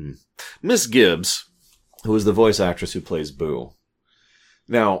 Miss Gibbs, who is the voice actress who plays Boo.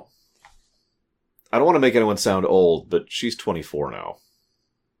 Now, I don't want to make anyone sound old, but she's 24 now.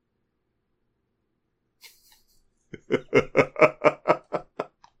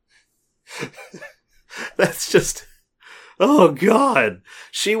 That's just... Oh, God.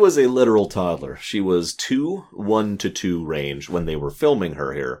 She was a literal toddler. She was 1 to 2 range when they were filming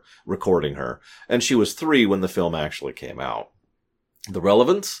her here, recording her. And she was 3 when the film actually came out. The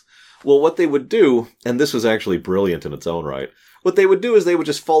relevance? Well, what they would do, and this was actually brilliant in its own right, what they would do is they would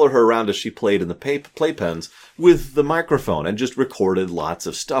just follow her around as she played in the playpens with the microphone and just recorded lots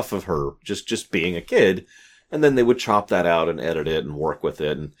of stuff of her just being a kid. And then they would chop that out and edit it and work with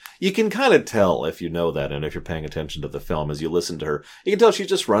it. And you can kind of tell if you know that and if you're paying attention to the film as you listen to her. You can tell she's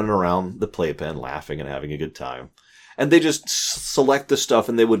just running around the playpen laughing and having a good time. And they just select the stuff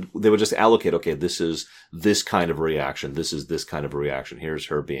and they would just allocate, okay, this is this kind of reaction. This is this kind of reaction. Here's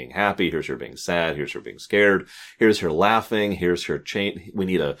her being happy. Here's her being sad. Here's her being scared. Here's her laughing. Here's her chain. We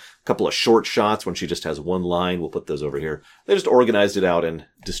need a couple of short shots when she just has one line. We'll put those over here. They just organized it out and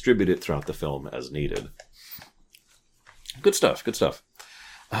distributed it throughout the film as needed. Good stuff, good stuff.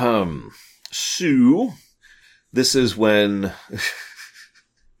 So, this is when...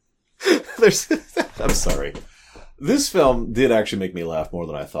 I'm sorry. This film did actually make me laugh more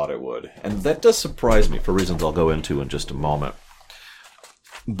than I thought it would. And that does surprise me for reasons I'll go into in just a moment.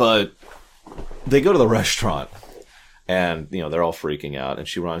 But they go to the restaurant, and, they're all freaking out, and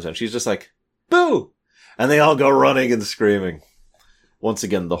she runs out, and she's just like, boo! And they all go running and screaming. Once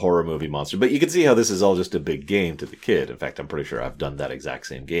again, the horror movie monster. But you can see how this is all just a big game to the kid. In fact, I'm pretty sure I've done that exact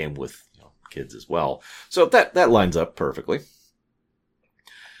same game with kids as well. So that lines up perfectly.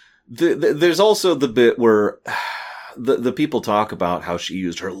 There's also the bit where the people talk about how she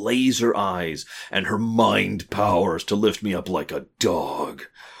used her laser eyes and her mind powers to lift me up like a dog.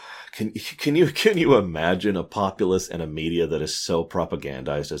 Can you imagine a populace and a media that is so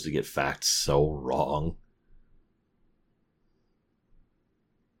propagandized as to get facts so wrong?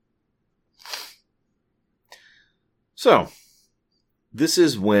 So, this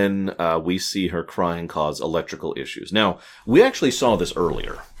is when we see her crying cause electrical issues. Now, we actually saw this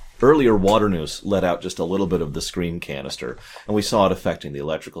earlier. Earlier, Water News let out just a little bit of the screen canister, and we saw it affecting the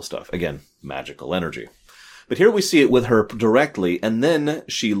electrical stuff. Again, magical energy. But here we see it with her directly, and then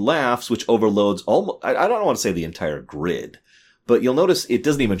she laughs, which overloads almost, I don't want to say the entire grid, but you'll notice it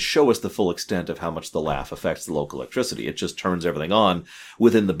doesn't even show us the full extent of how much the laugh affects the local electricity. It just turns everything on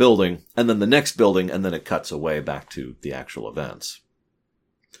within the building, and then the next building, and then it cuts away back to the actual events.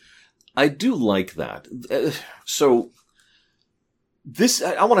 I do like that. So,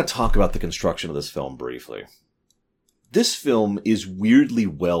 I want to talk about the construction of this film briefly. This film is weirdly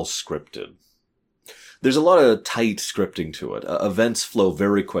well scripted. There's a lot of tight scripting to it. Events flow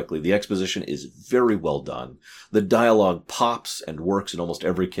very quickly. The exposition is very well done. The dialogue pops and works in almost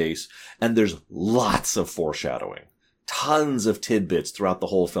every case. And there's lots of foreshadowing. Tons of tidbits throughout the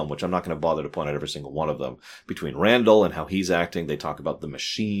whole film, which I'm not going to bother to point out every single one of them. Between Randall and how he's acting, they talk about the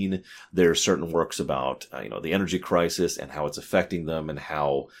machine. There's certain works about, the energy crisis and how it's affecting them and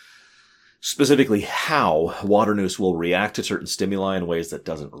specifically how Water News will react to certain stimuli in ways that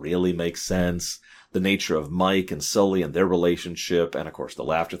doesn't really make sense. The nature of Mike and Sully and their relationship, and of course the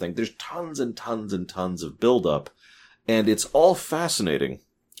laughter thing. There's tons and tons and tons of buildup, and it's all fascinating,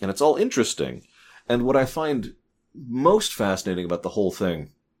 and it's all interesting. And what I find most fascinating about the whole thing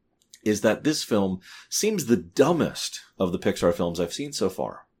is that this film seems the dumbest of the Pixar films I've seen so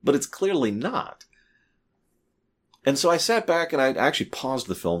far, but it's clearly not. And so I sat back and I actually paused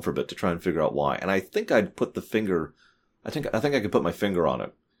the film for a bit to try and figure out why, and I think I could put my finger on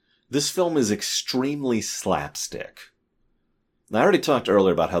it. This film is extremely slapstick. Now, I already talked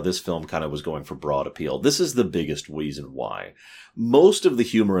earlier about how this film kind of was going for broad appeal. This is the biggest reason why. Most of the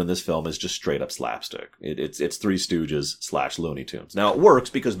humor in this film is just straight up slapstick. It's Three Stooges / Looney Tunes. Now, it works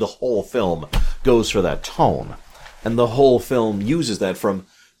because the whole film goes for that tone. And the whole film uses that from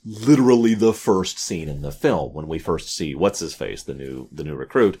literally the first scene in the film, when we first see what's-his-face, the new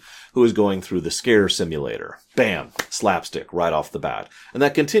recruit, who is going through the scare simulator. Bam! Slapstick right off the bat. And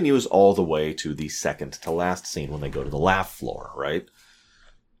that continues all the way to the second to last scene when they go to the laugh floor, right?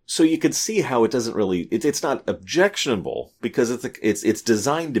 So you could see how it doesn't really, it's not objectionable, because it's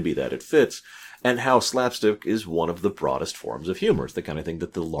designed to be that, it fits, and how slapstick is one of the broadest forms of humor. It's the kind of thing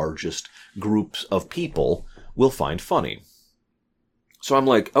that the largest groups of people will find funny. So I'm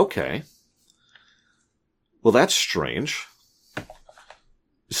like, okay, Well, that's strange.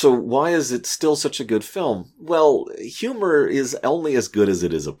 So why is it still such a good film? Well, humor is only as good as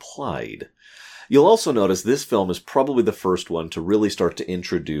it is applied. You'll also notice this film is probably the first one to really start to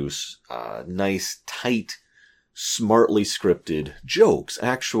introduce nice, tight, smartly scripted jokes,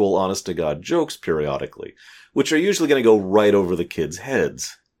 actual honest-to-God jokes periodically, which are usually going to go right over the kids'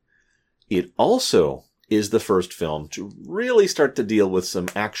 heads. It also is the first film to really start to deal with some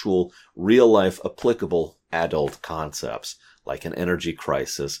actual real-life applicable adult concepts, like an energy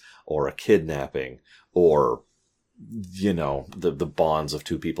crisis, or a kidnapping, or, you know, the bonds of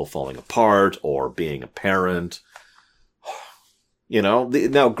two people falling apart, or being a parent. You know,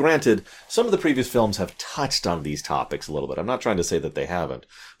 now granted, some of the previous films have touched on these topics a little bit. I'm not trying to say that they haven't.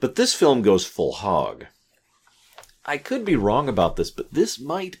 But this film goes full hog. I could be wrong about this, but this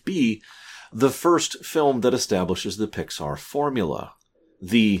might be the first film that establishes the Pixar formula.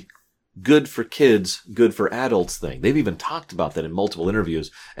 The good for kids, good for adults thing. They've even talked about that in multiple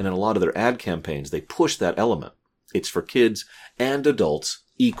interviews, and in a lot of their ad campaigns, they push that element. It's for kids and adults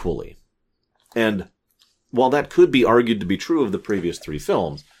equally. And while that could be argued to be true of the previous three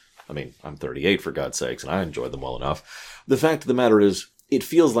films, I mean, I'm 38 for God's sakes, and I enjoyed them well enough, the fact of the matter is, it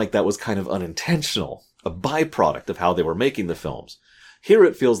feels like that was kind of unintentional, a byproduct of how they were making the films. Here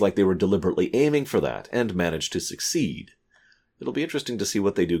it feels like they were deliberately aiming for that, and managed to succeed. It'll be interesting to see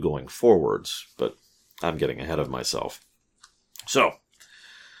what they do going forwards, but I'm getting ahead of myself. So,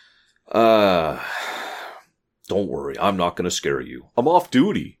 don't worry, I'm not going to scare you. I'm off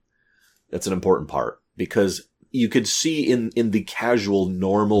duty. That's an important part, because you could see in the casual,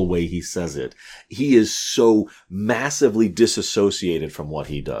 normal way he says it, he is so massively disassociated from what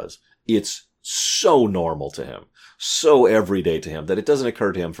he does. It's so normal to him, so everyday to him, that it doesn't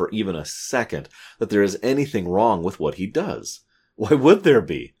occur to him for even a second that there is anything wrong with what he does. Why would there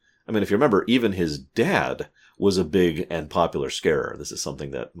be? I mean, if you remember, even his dad was a big and popular scarer. This is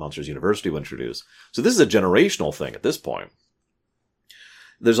something that Monsters University will introduce. So this is a generational thing at this point.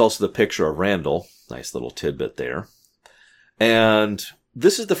 There's also the picture of Randall. Nice little tidbit there. And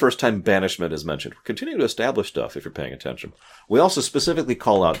this is the first time banishment is mentioned. We're continuing to establish stuff if you're paying attention. We also specifically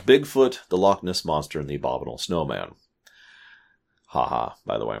call out Bigfoot, the Loch Ness Monster, and the Abominable Snowman. Haha,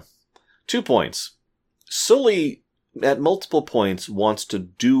 by the way. 2 points. Sully, at multiple points, wants to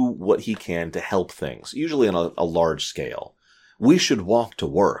do what he can to help things, usually on a large scale. We should walk to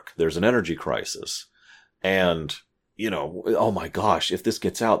work. There's an energy crisis. And, you know, oh my gosh, if this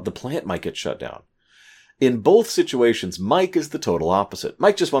gets out, the plant might get shut down. In both situations, Mike is the total opposite.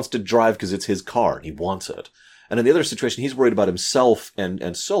 Mike just wants to drive because it's his car and he wants it. And in the other situation, he's worried about himself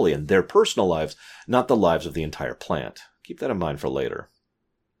and Sully and their personal lives, not the lives of the entire plant. Keep that in mind for later.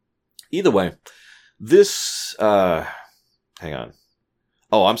 Either way, this, hang on.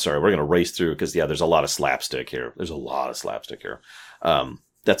 Oh, I'm sorry. We're going to race through because, yeah, there's a lot of slapstick here. There's a lot of slapstick here.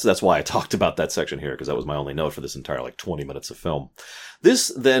 That's why I talked about that section here, because that was my only note for this entire, 20 minutes of film.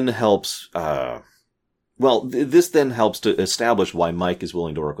 This then helps, this then helps to establish why Mike is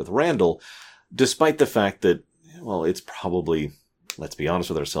willing to work with Randall, despite the fact that, well, it's probably, let's be honest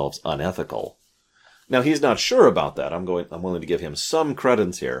with ourselves, unethical. Now, he's not sure about that. I'm willing to give him some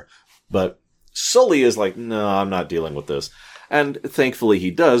credence here, but Sully is like, no, I'm not dealing with this. And thankfully he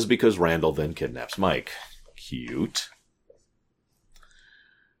does, because Randall then kidnaps Mike. Cute.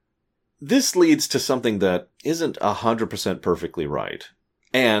 This leads to something that isn't 100% perfectly right.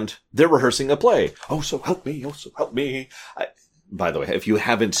 And they're rehearsing a play. Oh, so help me. Oh, so help me. By the way, if you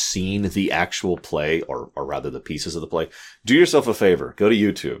haven't seen the actual play, or rather the pieces of the play, do yourself a favor. Go to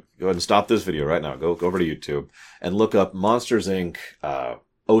YouTube. Go ahead and stop this video right now. Go over to YouTube and look up Monsters, Inc.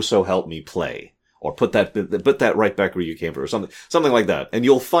 Oh, so help me play. Or put that right back where you came from, or something like that. And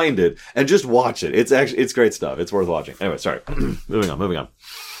you'll find it, and just watch it. It's great stuff. It's worth watching. Anyway, sorry. Moving on.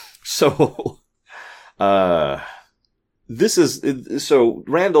 So, so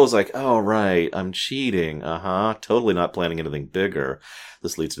Randall's like, oh, right, I'm cheating. Totally not planning anything bigger.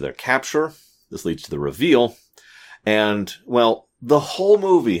 This leads to their capture. This leads to the reveal. And, well, the whole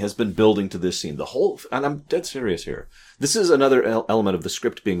movie has been building to this scene. And I'm dead serious here. This is another element of the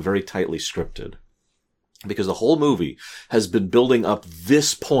script being very tightly scripted. Because the whole movie has been building up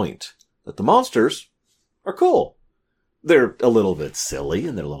this point that the monsters are cool. They're a little bit silly,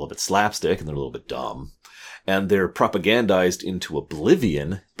 and they're a little bit slapstick, and they're a little bit dumb. And they're propagandized into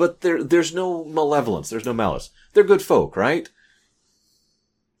oblivion, but there's no malevolence, there's no malice. They're good folk, right?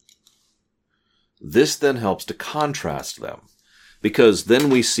 This then helps to contrast them. Because then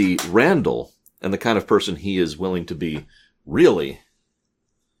we see Randall, and the kind of person he is willing to be, really,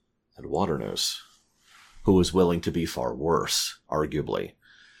 and Waternoose, who is willing to be far worse, arguably.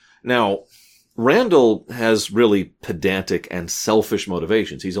 Now, Randall has really pedantic and selfish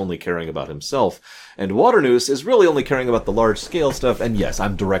motivations. He's only caring about himself. And Waternoose is really only caring about the large-scale stuff. And yes,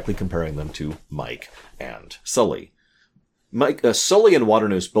 I'm directly comparing them to Mike and Sully. Sully and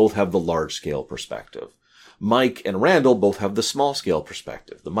Waternoose both have the large-scale perspective. Mike and Randall both have the small-scale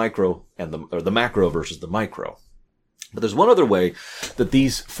perspective, the macro versus the micro. But there's one other way that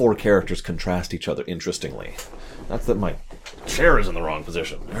these four characters contrast each other interestingly. That's that my chair is in the wrong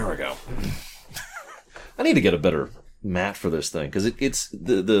position. There we go. I need to get a better mat for this thing, because it's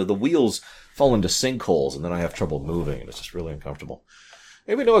the wheels fall into sinkholes, and then I have trouble moving, and it's just really uncomfortable.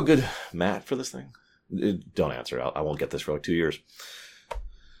 Maybe know a good mat for this thing? Don't answer it. I won't get this for like 2 years.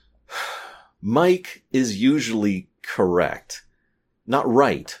 Mike is usually correct. Not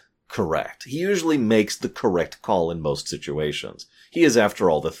right, correct. He usually makes the correct call in most situations. He is,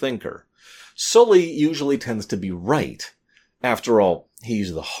 after all, the thinker. Sully usually tends to be right. After all,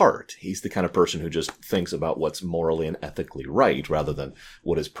 he's the heart. He's the kind of person who just thinks about what's morally and ethically right rather than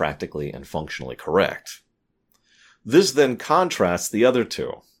what is practically and functionally correct. This then contrasts the other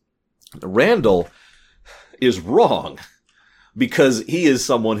two. Randall is wrong because he is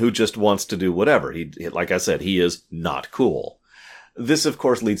someone who just wants to do whatever. Like I said, he is not cool. This, of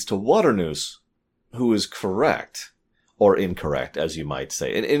course, leads to Waternoose, who is correct, or incorrect, as you might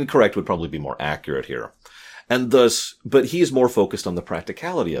say. And incorrect would probably be more accurate here. And thus, but he's more focused on the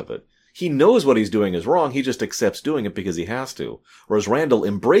practicality of it. He knows what he's doing is wrong, he just accepts doing it because he has to. Whereas Randall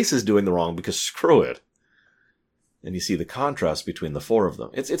embraces doing the wrong because screw it. And you see the contrast between the four of them.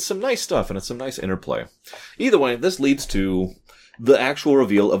 It's some nice stuff, and it's some nice interplay. Either way, this leads to the actual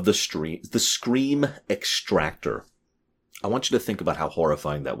reveal of the Scream Extractor. I want you to think about how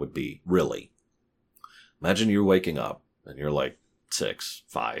horrifying that would be, really. Imagine you're waking up, and you're like 6,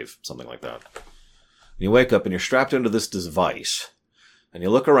 5, something like that. And you wake up, and you're strapped into this device. And you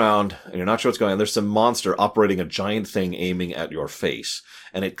look around, and you're not sure what's going on. There's some monster operating a giant thing aiming at your face.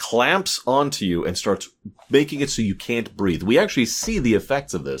 And it clamps onto you and starts making it so you can't breathe. We actually see the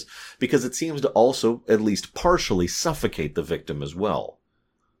effects of this, because it seems to also, at least partially, suffocate the victim as well.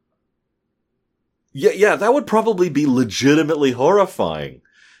 Yeah, that would probably be legitimately horrifying.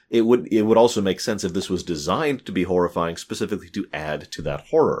 It would also make sense if this was designed to be horrifying, specifically to add to that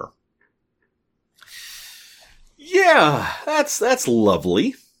horror. Yeah, that's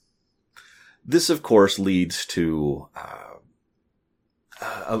lovely. This, of course, leads to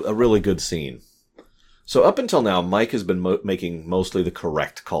a really good scene. So up until now, Mike has been making mostly the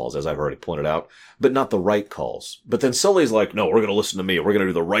correct calls, as I've already pointed out, but not the right calls. But then Sully's like, no, we're going to listen to me. We're going to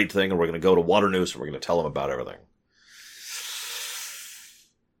do the right thing, and we're going to go to Waternoose, and we're going to tell him about everything.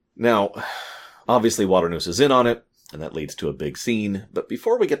 Now, obviously Waternoose is in on it, and that leads to a big scene. But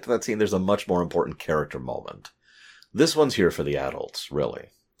before we get to that scene, there's a much more important character moment. This one's here for the adults, really.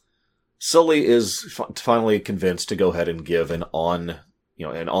 Sully is finally convinced to go ahead and give an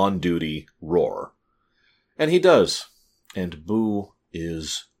on-duty roar. And he does. And Boo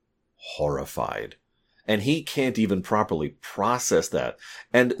is horrified. And he can't even properly process that.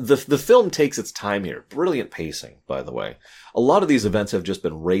 And the film takes its time here. Brilliant pacing, by the way. A lot of these events have just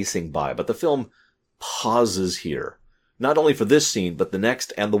been racing by, but the film pauses here. Not only for this scene, but the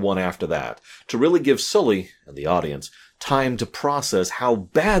next and the one after that, to really give Sully and the audience time to process how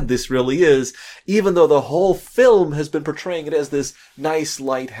bad this really is, even though the whole film has been portraying it as this nice,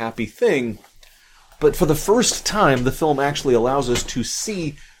 light, happy thing. But for the first time, the film actually allows us to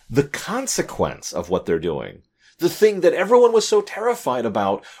see the consequence of what they're doing. The thing that everyone was so terrified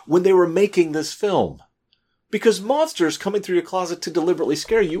about when they were making this film. Because monsters coming through your closet to deliberately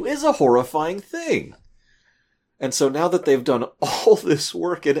scare you is a horrifying thing. And so now that they've done all this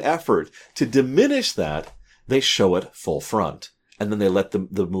work and effort to diminish that, they show it full front. And then they let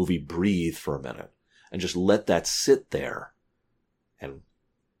the movie breathe for a minute. And just let that sit there. And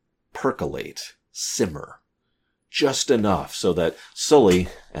percolate. Simmer. Just enough so that Sully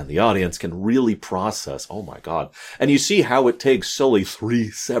and the audience can really process, oh my God. And you see how it takes Sully 3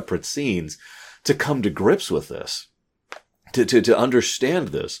 separate scenes to come to grips with this. To understand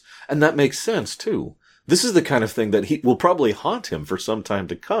this. And that makes sense too. This is the kind of thing that will probably haunt him for some time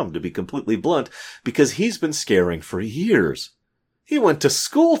to come, to be completely blunt, because he's been scaring for years. He went to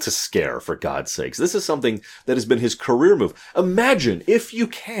school to scare, for God's sakes. This is something that has been his career move. Imagine, if you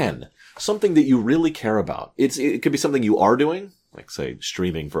can, something that you really care about. It could be something you are doing, like, say,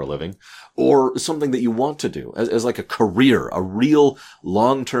 streaming for a living, or something that you want to do as like a career, a real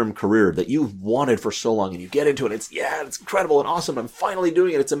long-term career that you've wanted for so long, and you get into it. It's incredible and awesome. I'm finally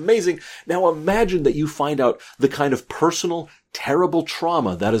doing it. It's amazing. Now imagine that you find out the kind of personal, terrible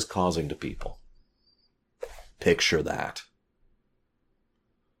trauma that is causing to people. Picture that.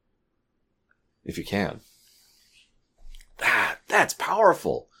 if you can. That's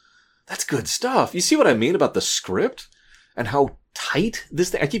powerful. That's good stuff. You see what I mean about the script? And how tight this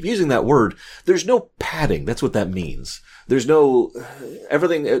thing, I keep using that word. There's no padding. That's what that means. There's no,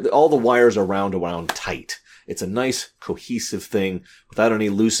 everything, all the wires are round tight. It's a nice, cohesive thing without any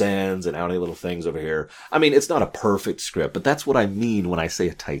loose ends and any little things over here. I mean, it's not a perfect script, but that's what I mean when I say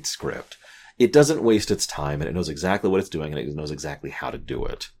a tight script. It doesn't waste its time, and it knows exactly what it's doing, and it knows exactly how to do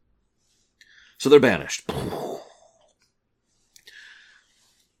it. So they're banished.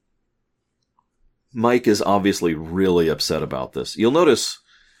 Mike is obviously really upset about this. You'll notice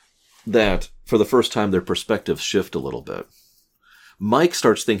that for the first time their perspectives shift a little bit. Mike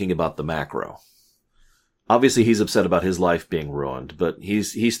starts thinking about the macro. Obviously he's upset about his life being ruined, but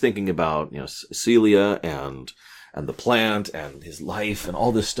he's thinking about, Celia and the plant and his life and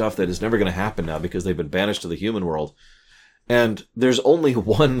all this stuff that is never going to happen now because they've been banished to the human world. And there's only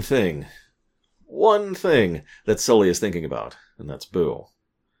one thing that Sully is thinking about, and that's Boo.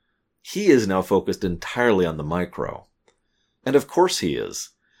 He is now focused entirely on the micro. And of course he is.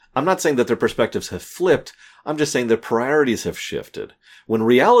 I'm not saying that their perspectives have flipped. I'm just saying their priorities have shifted. When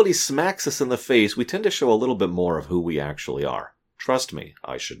reality smacks us in the face, we tend to show a little bit more of who we actually are. Trust me,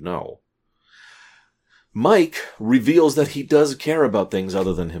 I should know. Mike reveals that he does care about things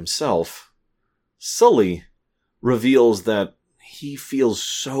other than himself. Sully reveals that he feels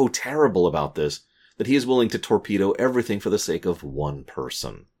so terrible about this that he is willing to torpedo everything for the sake of one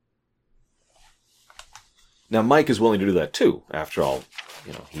person. Now, Mike is willing to do that too. After all,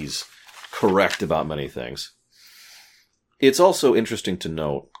 he's correct about many things. It's also interesting to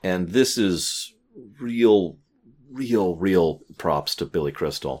note, and this is real props to Billy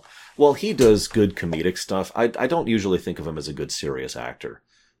Crystal. While he does good comedic stuff, I don't usually think of him as a good serious actor.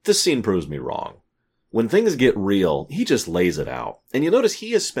 This scene proves me wrong. When things get real, he just lays it out. And you notice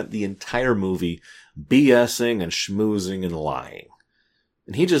he has spent the entire movie BSing and schmoozing and lying.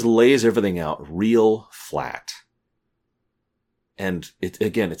 And he just lays everything out real flat. And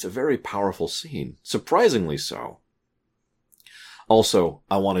it's a very powerful scene. Surprisingly so. Also,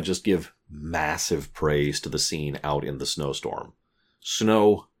 I want to just give massive praise to the scene out in the snowstorm.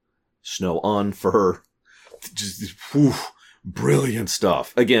 Snow on fur. Just, brilliant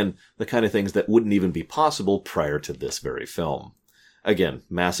stuff. Again, the kind of things that wouldn't even be possible prior to this very film. Again,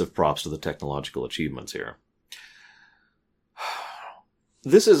 massive props to the technological achievements here.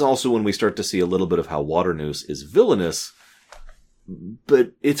 This is also when we start to see a little bit of how Waternoose is villainous,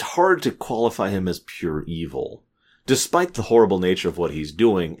 but it's hard to qualify him as pure evil. Despite the horrible nature of what he's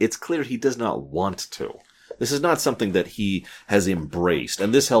doing, it's clear he does not want to. This is not something that he has embraced,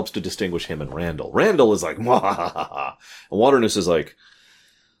 and this helps to distinguish him and Randall. Randall is like, mwahaha, and Waternoose is like,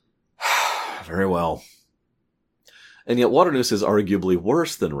 very well. And yet Waternoose is arguably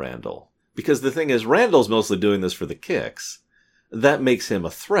worse than Randall, because the thing is, Randall's mostly doing this for the kicks. That makes him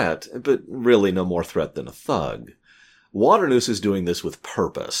a threat, but really no more threat than a thug. Waternoose is doing this with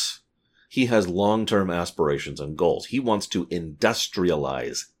purpose. He has long-term aspirations and goals. He wants to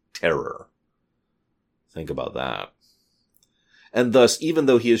industrialize terror. Think about that. And thus, even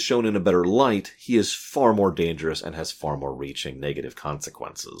though he is shown in a better light, he is far more dangerous and has far more reaching negative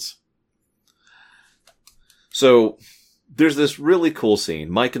consequences. So, there's this really cool scene.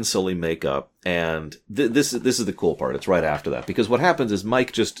 Mike and Sully make up, and this is the cool part. It's right after that. Because what happens is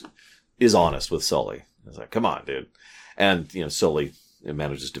Mike just is honest with Sully. He's like, come on, dude. And, Sully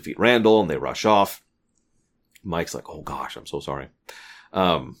manages to defeat Randall, and they rush off. Mike's like, oh gosh, I'm so sorry.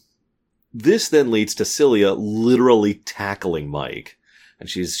 This then leads to Celia literally tackling Mike. And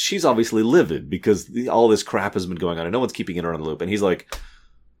she's obviously livid because all this crap has been going on and no one's keeping her on the loop. And he's like,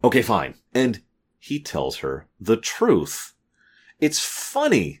 okay, fine. And he tells her the truth. It's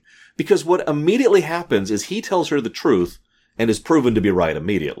funny because what immediately happens is he tells her the truth and is proven to be right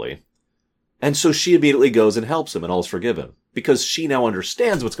immediately. And so she immediately goes and helps him and all's forgiven because she now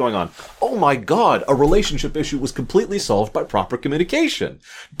understands what's going on. Oh my God, a relationship issue was completely solved by proper communication.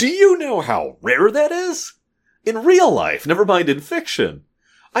 Do you know how rare that is? In real life, never mind in fiction.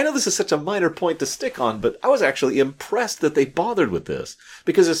 I know this is such a minor point to stick on, but I was actually impressed that they bothered with this.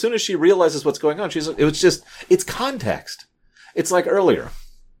 Because as soon as she realizes what's going on, it's context. It's like earlier.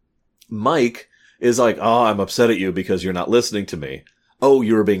 Mike is like, oh, I'm upset at you because you're not listening to me. Oh,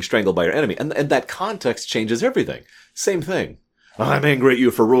 you were being strangled by your enemy. And that context changes everything. Same thing. I'm angry at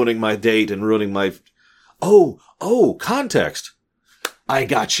you for ruining my date and ruining my... Oh, context. I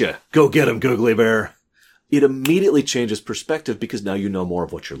gotcha. Go get him, Googly Bear. It immediately changes perspective because now you know more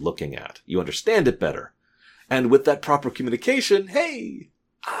of what you're looking at. You understand it better. And with that proper communication, hey,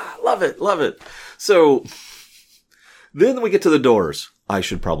 love it. So then we get to the doors. I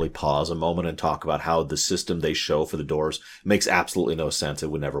should probably pause a moment and talk about how the system they show for the doors makes absolutely no sense.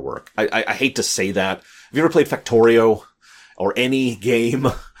 It would never work. I hate to say that. Have you ever played Factorio or any game,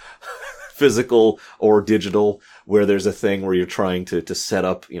 physical or digital, where there's a thing where you're trying to set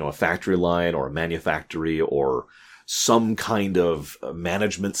up, a factory line or a manufactory or some kind of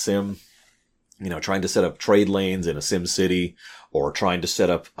management sim? Trying to set up trade lanes in a sim city, or trying to set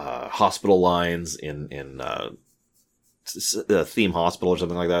up hospital lines in a theme hospital or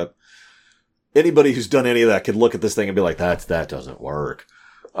something like that. Anybody who's done any of that could look at this thing and be like, that doesn't work.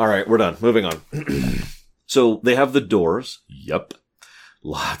 All right, we're done. Moving on. So they have the doors. Yep.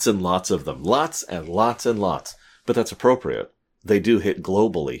 Lots and lots of them. Lots and lots and lots. But that's appropriate. They do hit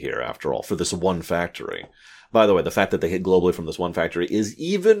globally here, after all, for this one factory. By the way, the fact that they hit globally from this one factory is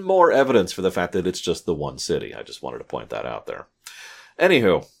even more evidence for the fact that it's just the one city. I just wanted to point that out there.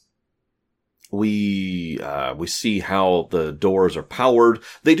 Anywho, we see how the doors are powered.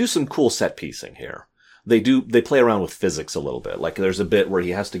 They do some cool set piecing here. They play around with physics a little bit. Like there's a bit where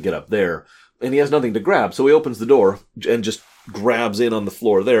he has to get up there and he has nothing to grab. So he opens the door and just grabs in on the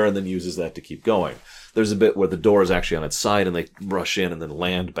floor there and then uses that to keep going. There's a bit where the door is actually on its side and they rush in and then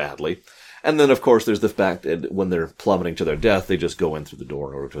land badly. And then, of course, there's the fact that when they're plummeting to their death, they just go in through the door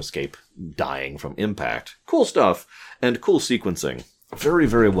in order to escape dying from impact. Cool stuff and cool sequencing. Very,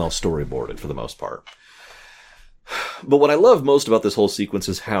 very well storyboarded for the most part. But what I love most about this whole sequence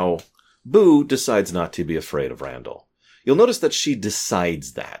is how Boo decides not to be afraid of Randall. You'll notice that she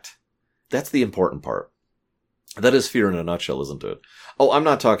decides that. That's the important part. That is fear in a nutshell, isn't it? Oh, I'm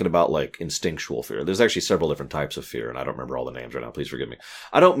not talking about, like, instinctual fear. There's actually several different types of fear, and I don't remember all the names right now. Please forgive me.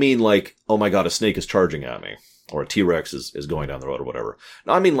 I don't mean, like, oh my god, a snake is charging at me, or a T-Rex is going down the road, or whatever.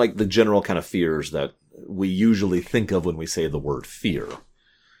 No, I mean, like, the general kind of fears that we usually think of when we say the word fear.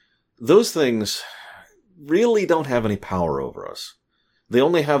 Those things really don't have any power over us. They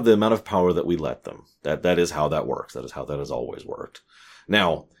only have the amount of power that we let them. That is how that works. That is how that has always worked.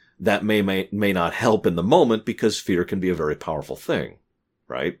 Now, that may not help in the moment because fear can be a very powerful thing,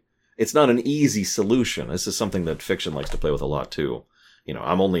 right? It's not an easy solution. This is something that fiction likes to play with a lot too.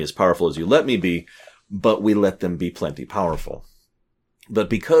 I'm only as powerful as you let me be, but we let them be plenty powerful. But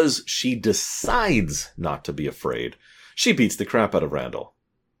because she decides not to be afraid, she beats the crap out of Randall.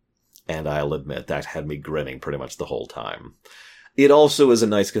 And I'll admit, that had me grinning pretty much the whole time. It also is a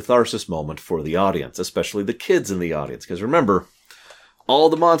nice catharsis moment for the audience, especially the kids in the audience. Because remember, all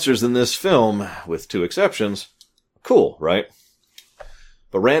the monsters in this film, with two exceptions, cool, right?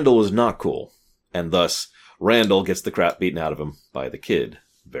 But Randall is not cool, and thus Randall gets the crap beaten out of him by the kid.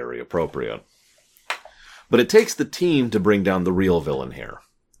 Very appropriate. But it takes the team to bring down the real villain here,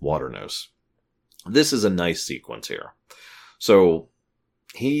 Waternoose. This is a nice sequence here. So,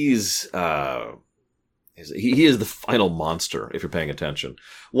 he is the final monster, if you're paying attention.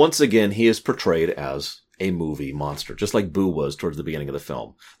 Once again, he is portrayed as a movie monster, just like Boo was towards the beginning of the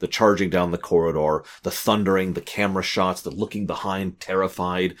film. The charging down the corridor, the thundering, the camera shots, the looking behind,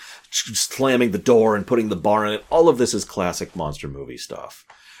 terrified, slamming the door and putting the bar in it. All of this is classic monster movie stuff.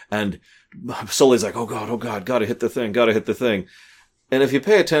 And Sully's like, oh god, gotta hit the thing. And if you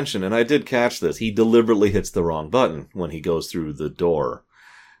pay attention, and I did catch this, he deliberately hits the wrong button when he goes through the door.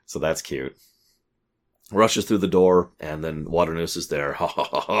 So that's cute. Rushes through the door, and then Waternoose is there. Ha ha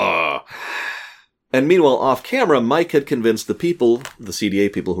ha ha. And meanwhile, off camera, Mike had convinced the people, the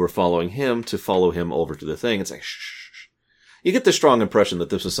CDA people who were following him, to follow him over to the thing and say, shh. You get the strong impression that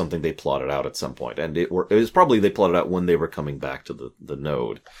this was something they plotted out at some point. And it was probably they plotted out when they were coming back to the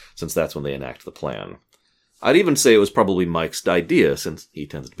node, since that's when they enact the plan. I'd even say it was probably Mike's idea, since he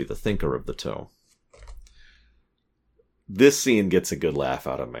tends to be the thinker of the two. This scene gets a good laugh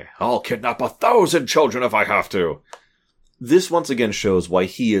out of me. I'll kidnap 1,000 children if I have to. This once again shows why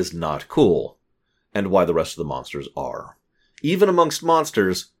he is not cool, and why the rest of the monsters are. Even amongst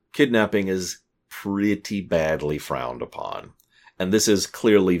monsters, kidnapping is pretty badly frowned upon. And this is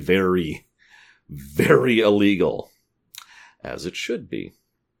clearly very, very illegal. As it should be.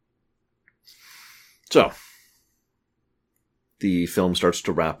 So, the film starts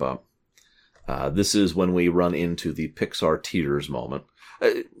to wrap up. This is when we run into the Pixar tears moment.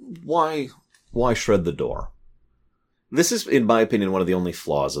 Why shred the door? This is, in my opinion, one of the only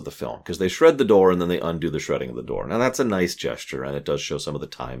flaws of the film, because they shred the door and then they undo the shredding of the door. Now, that's a nice gesture, and it does show some of the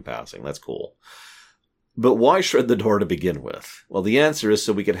time passing. That's cool. But why shred the door to begin with? Well, the answer is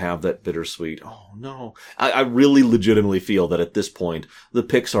so we could have that bittersweet, oh no. I really legitimately feel that at this point, the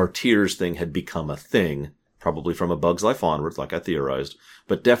Pixar tears thing had become a thing, probably from A Bug's Life onwards, like I theorized,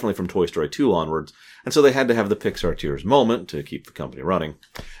 but definitely from Toy Story 2 onwards. And so they had to have the Pixar tears moment to keep the company running.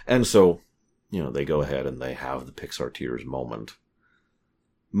 And so, they go ahead and they have the Pixar tears moment.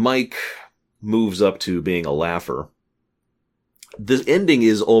 Mike moves up to being a laugher. The ending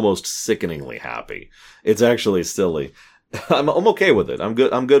is almost sickeningly happy. It's actually silly. I'm okay with it. I'm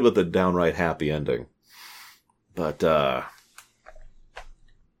good with the downright happy ending. But I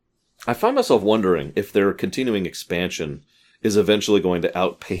find myself wondering if their continuing expansion is eventually going to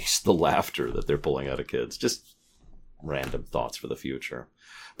outpace the laughter that they're pulling out of kids. Just random thoughts for the future.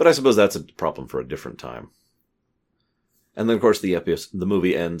 But I suppose that's a problem for a different time. And then, of course, the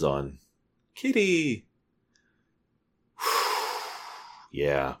movie ends on Kitty.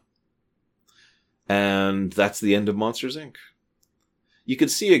 Yeah. And that's the end of Monsters, Inc. You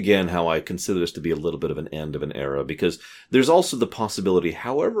could see again how I consider this to be a little bit of an end of an era, because there's also the possibility,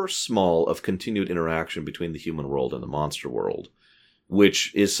 however small, of continued interaction between the human world and the monster world,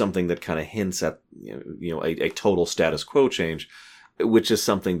 which is something that kind of hints at a total status quo change, which is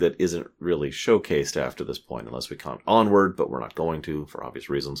something that isn't really showcased after this point, unless we count Onward, but we're not going to, for obvious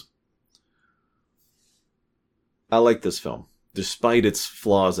reasons. I like this film. Despite its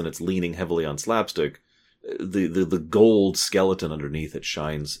flaws and its leaning heavily on slapstick, the gold skeleton underneath it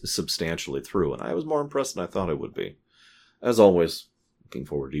shines substantially through, and I was more impressed than I thought I would be. As always, looking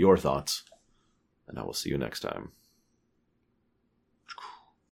forward to your thoughts, and I will see you next time.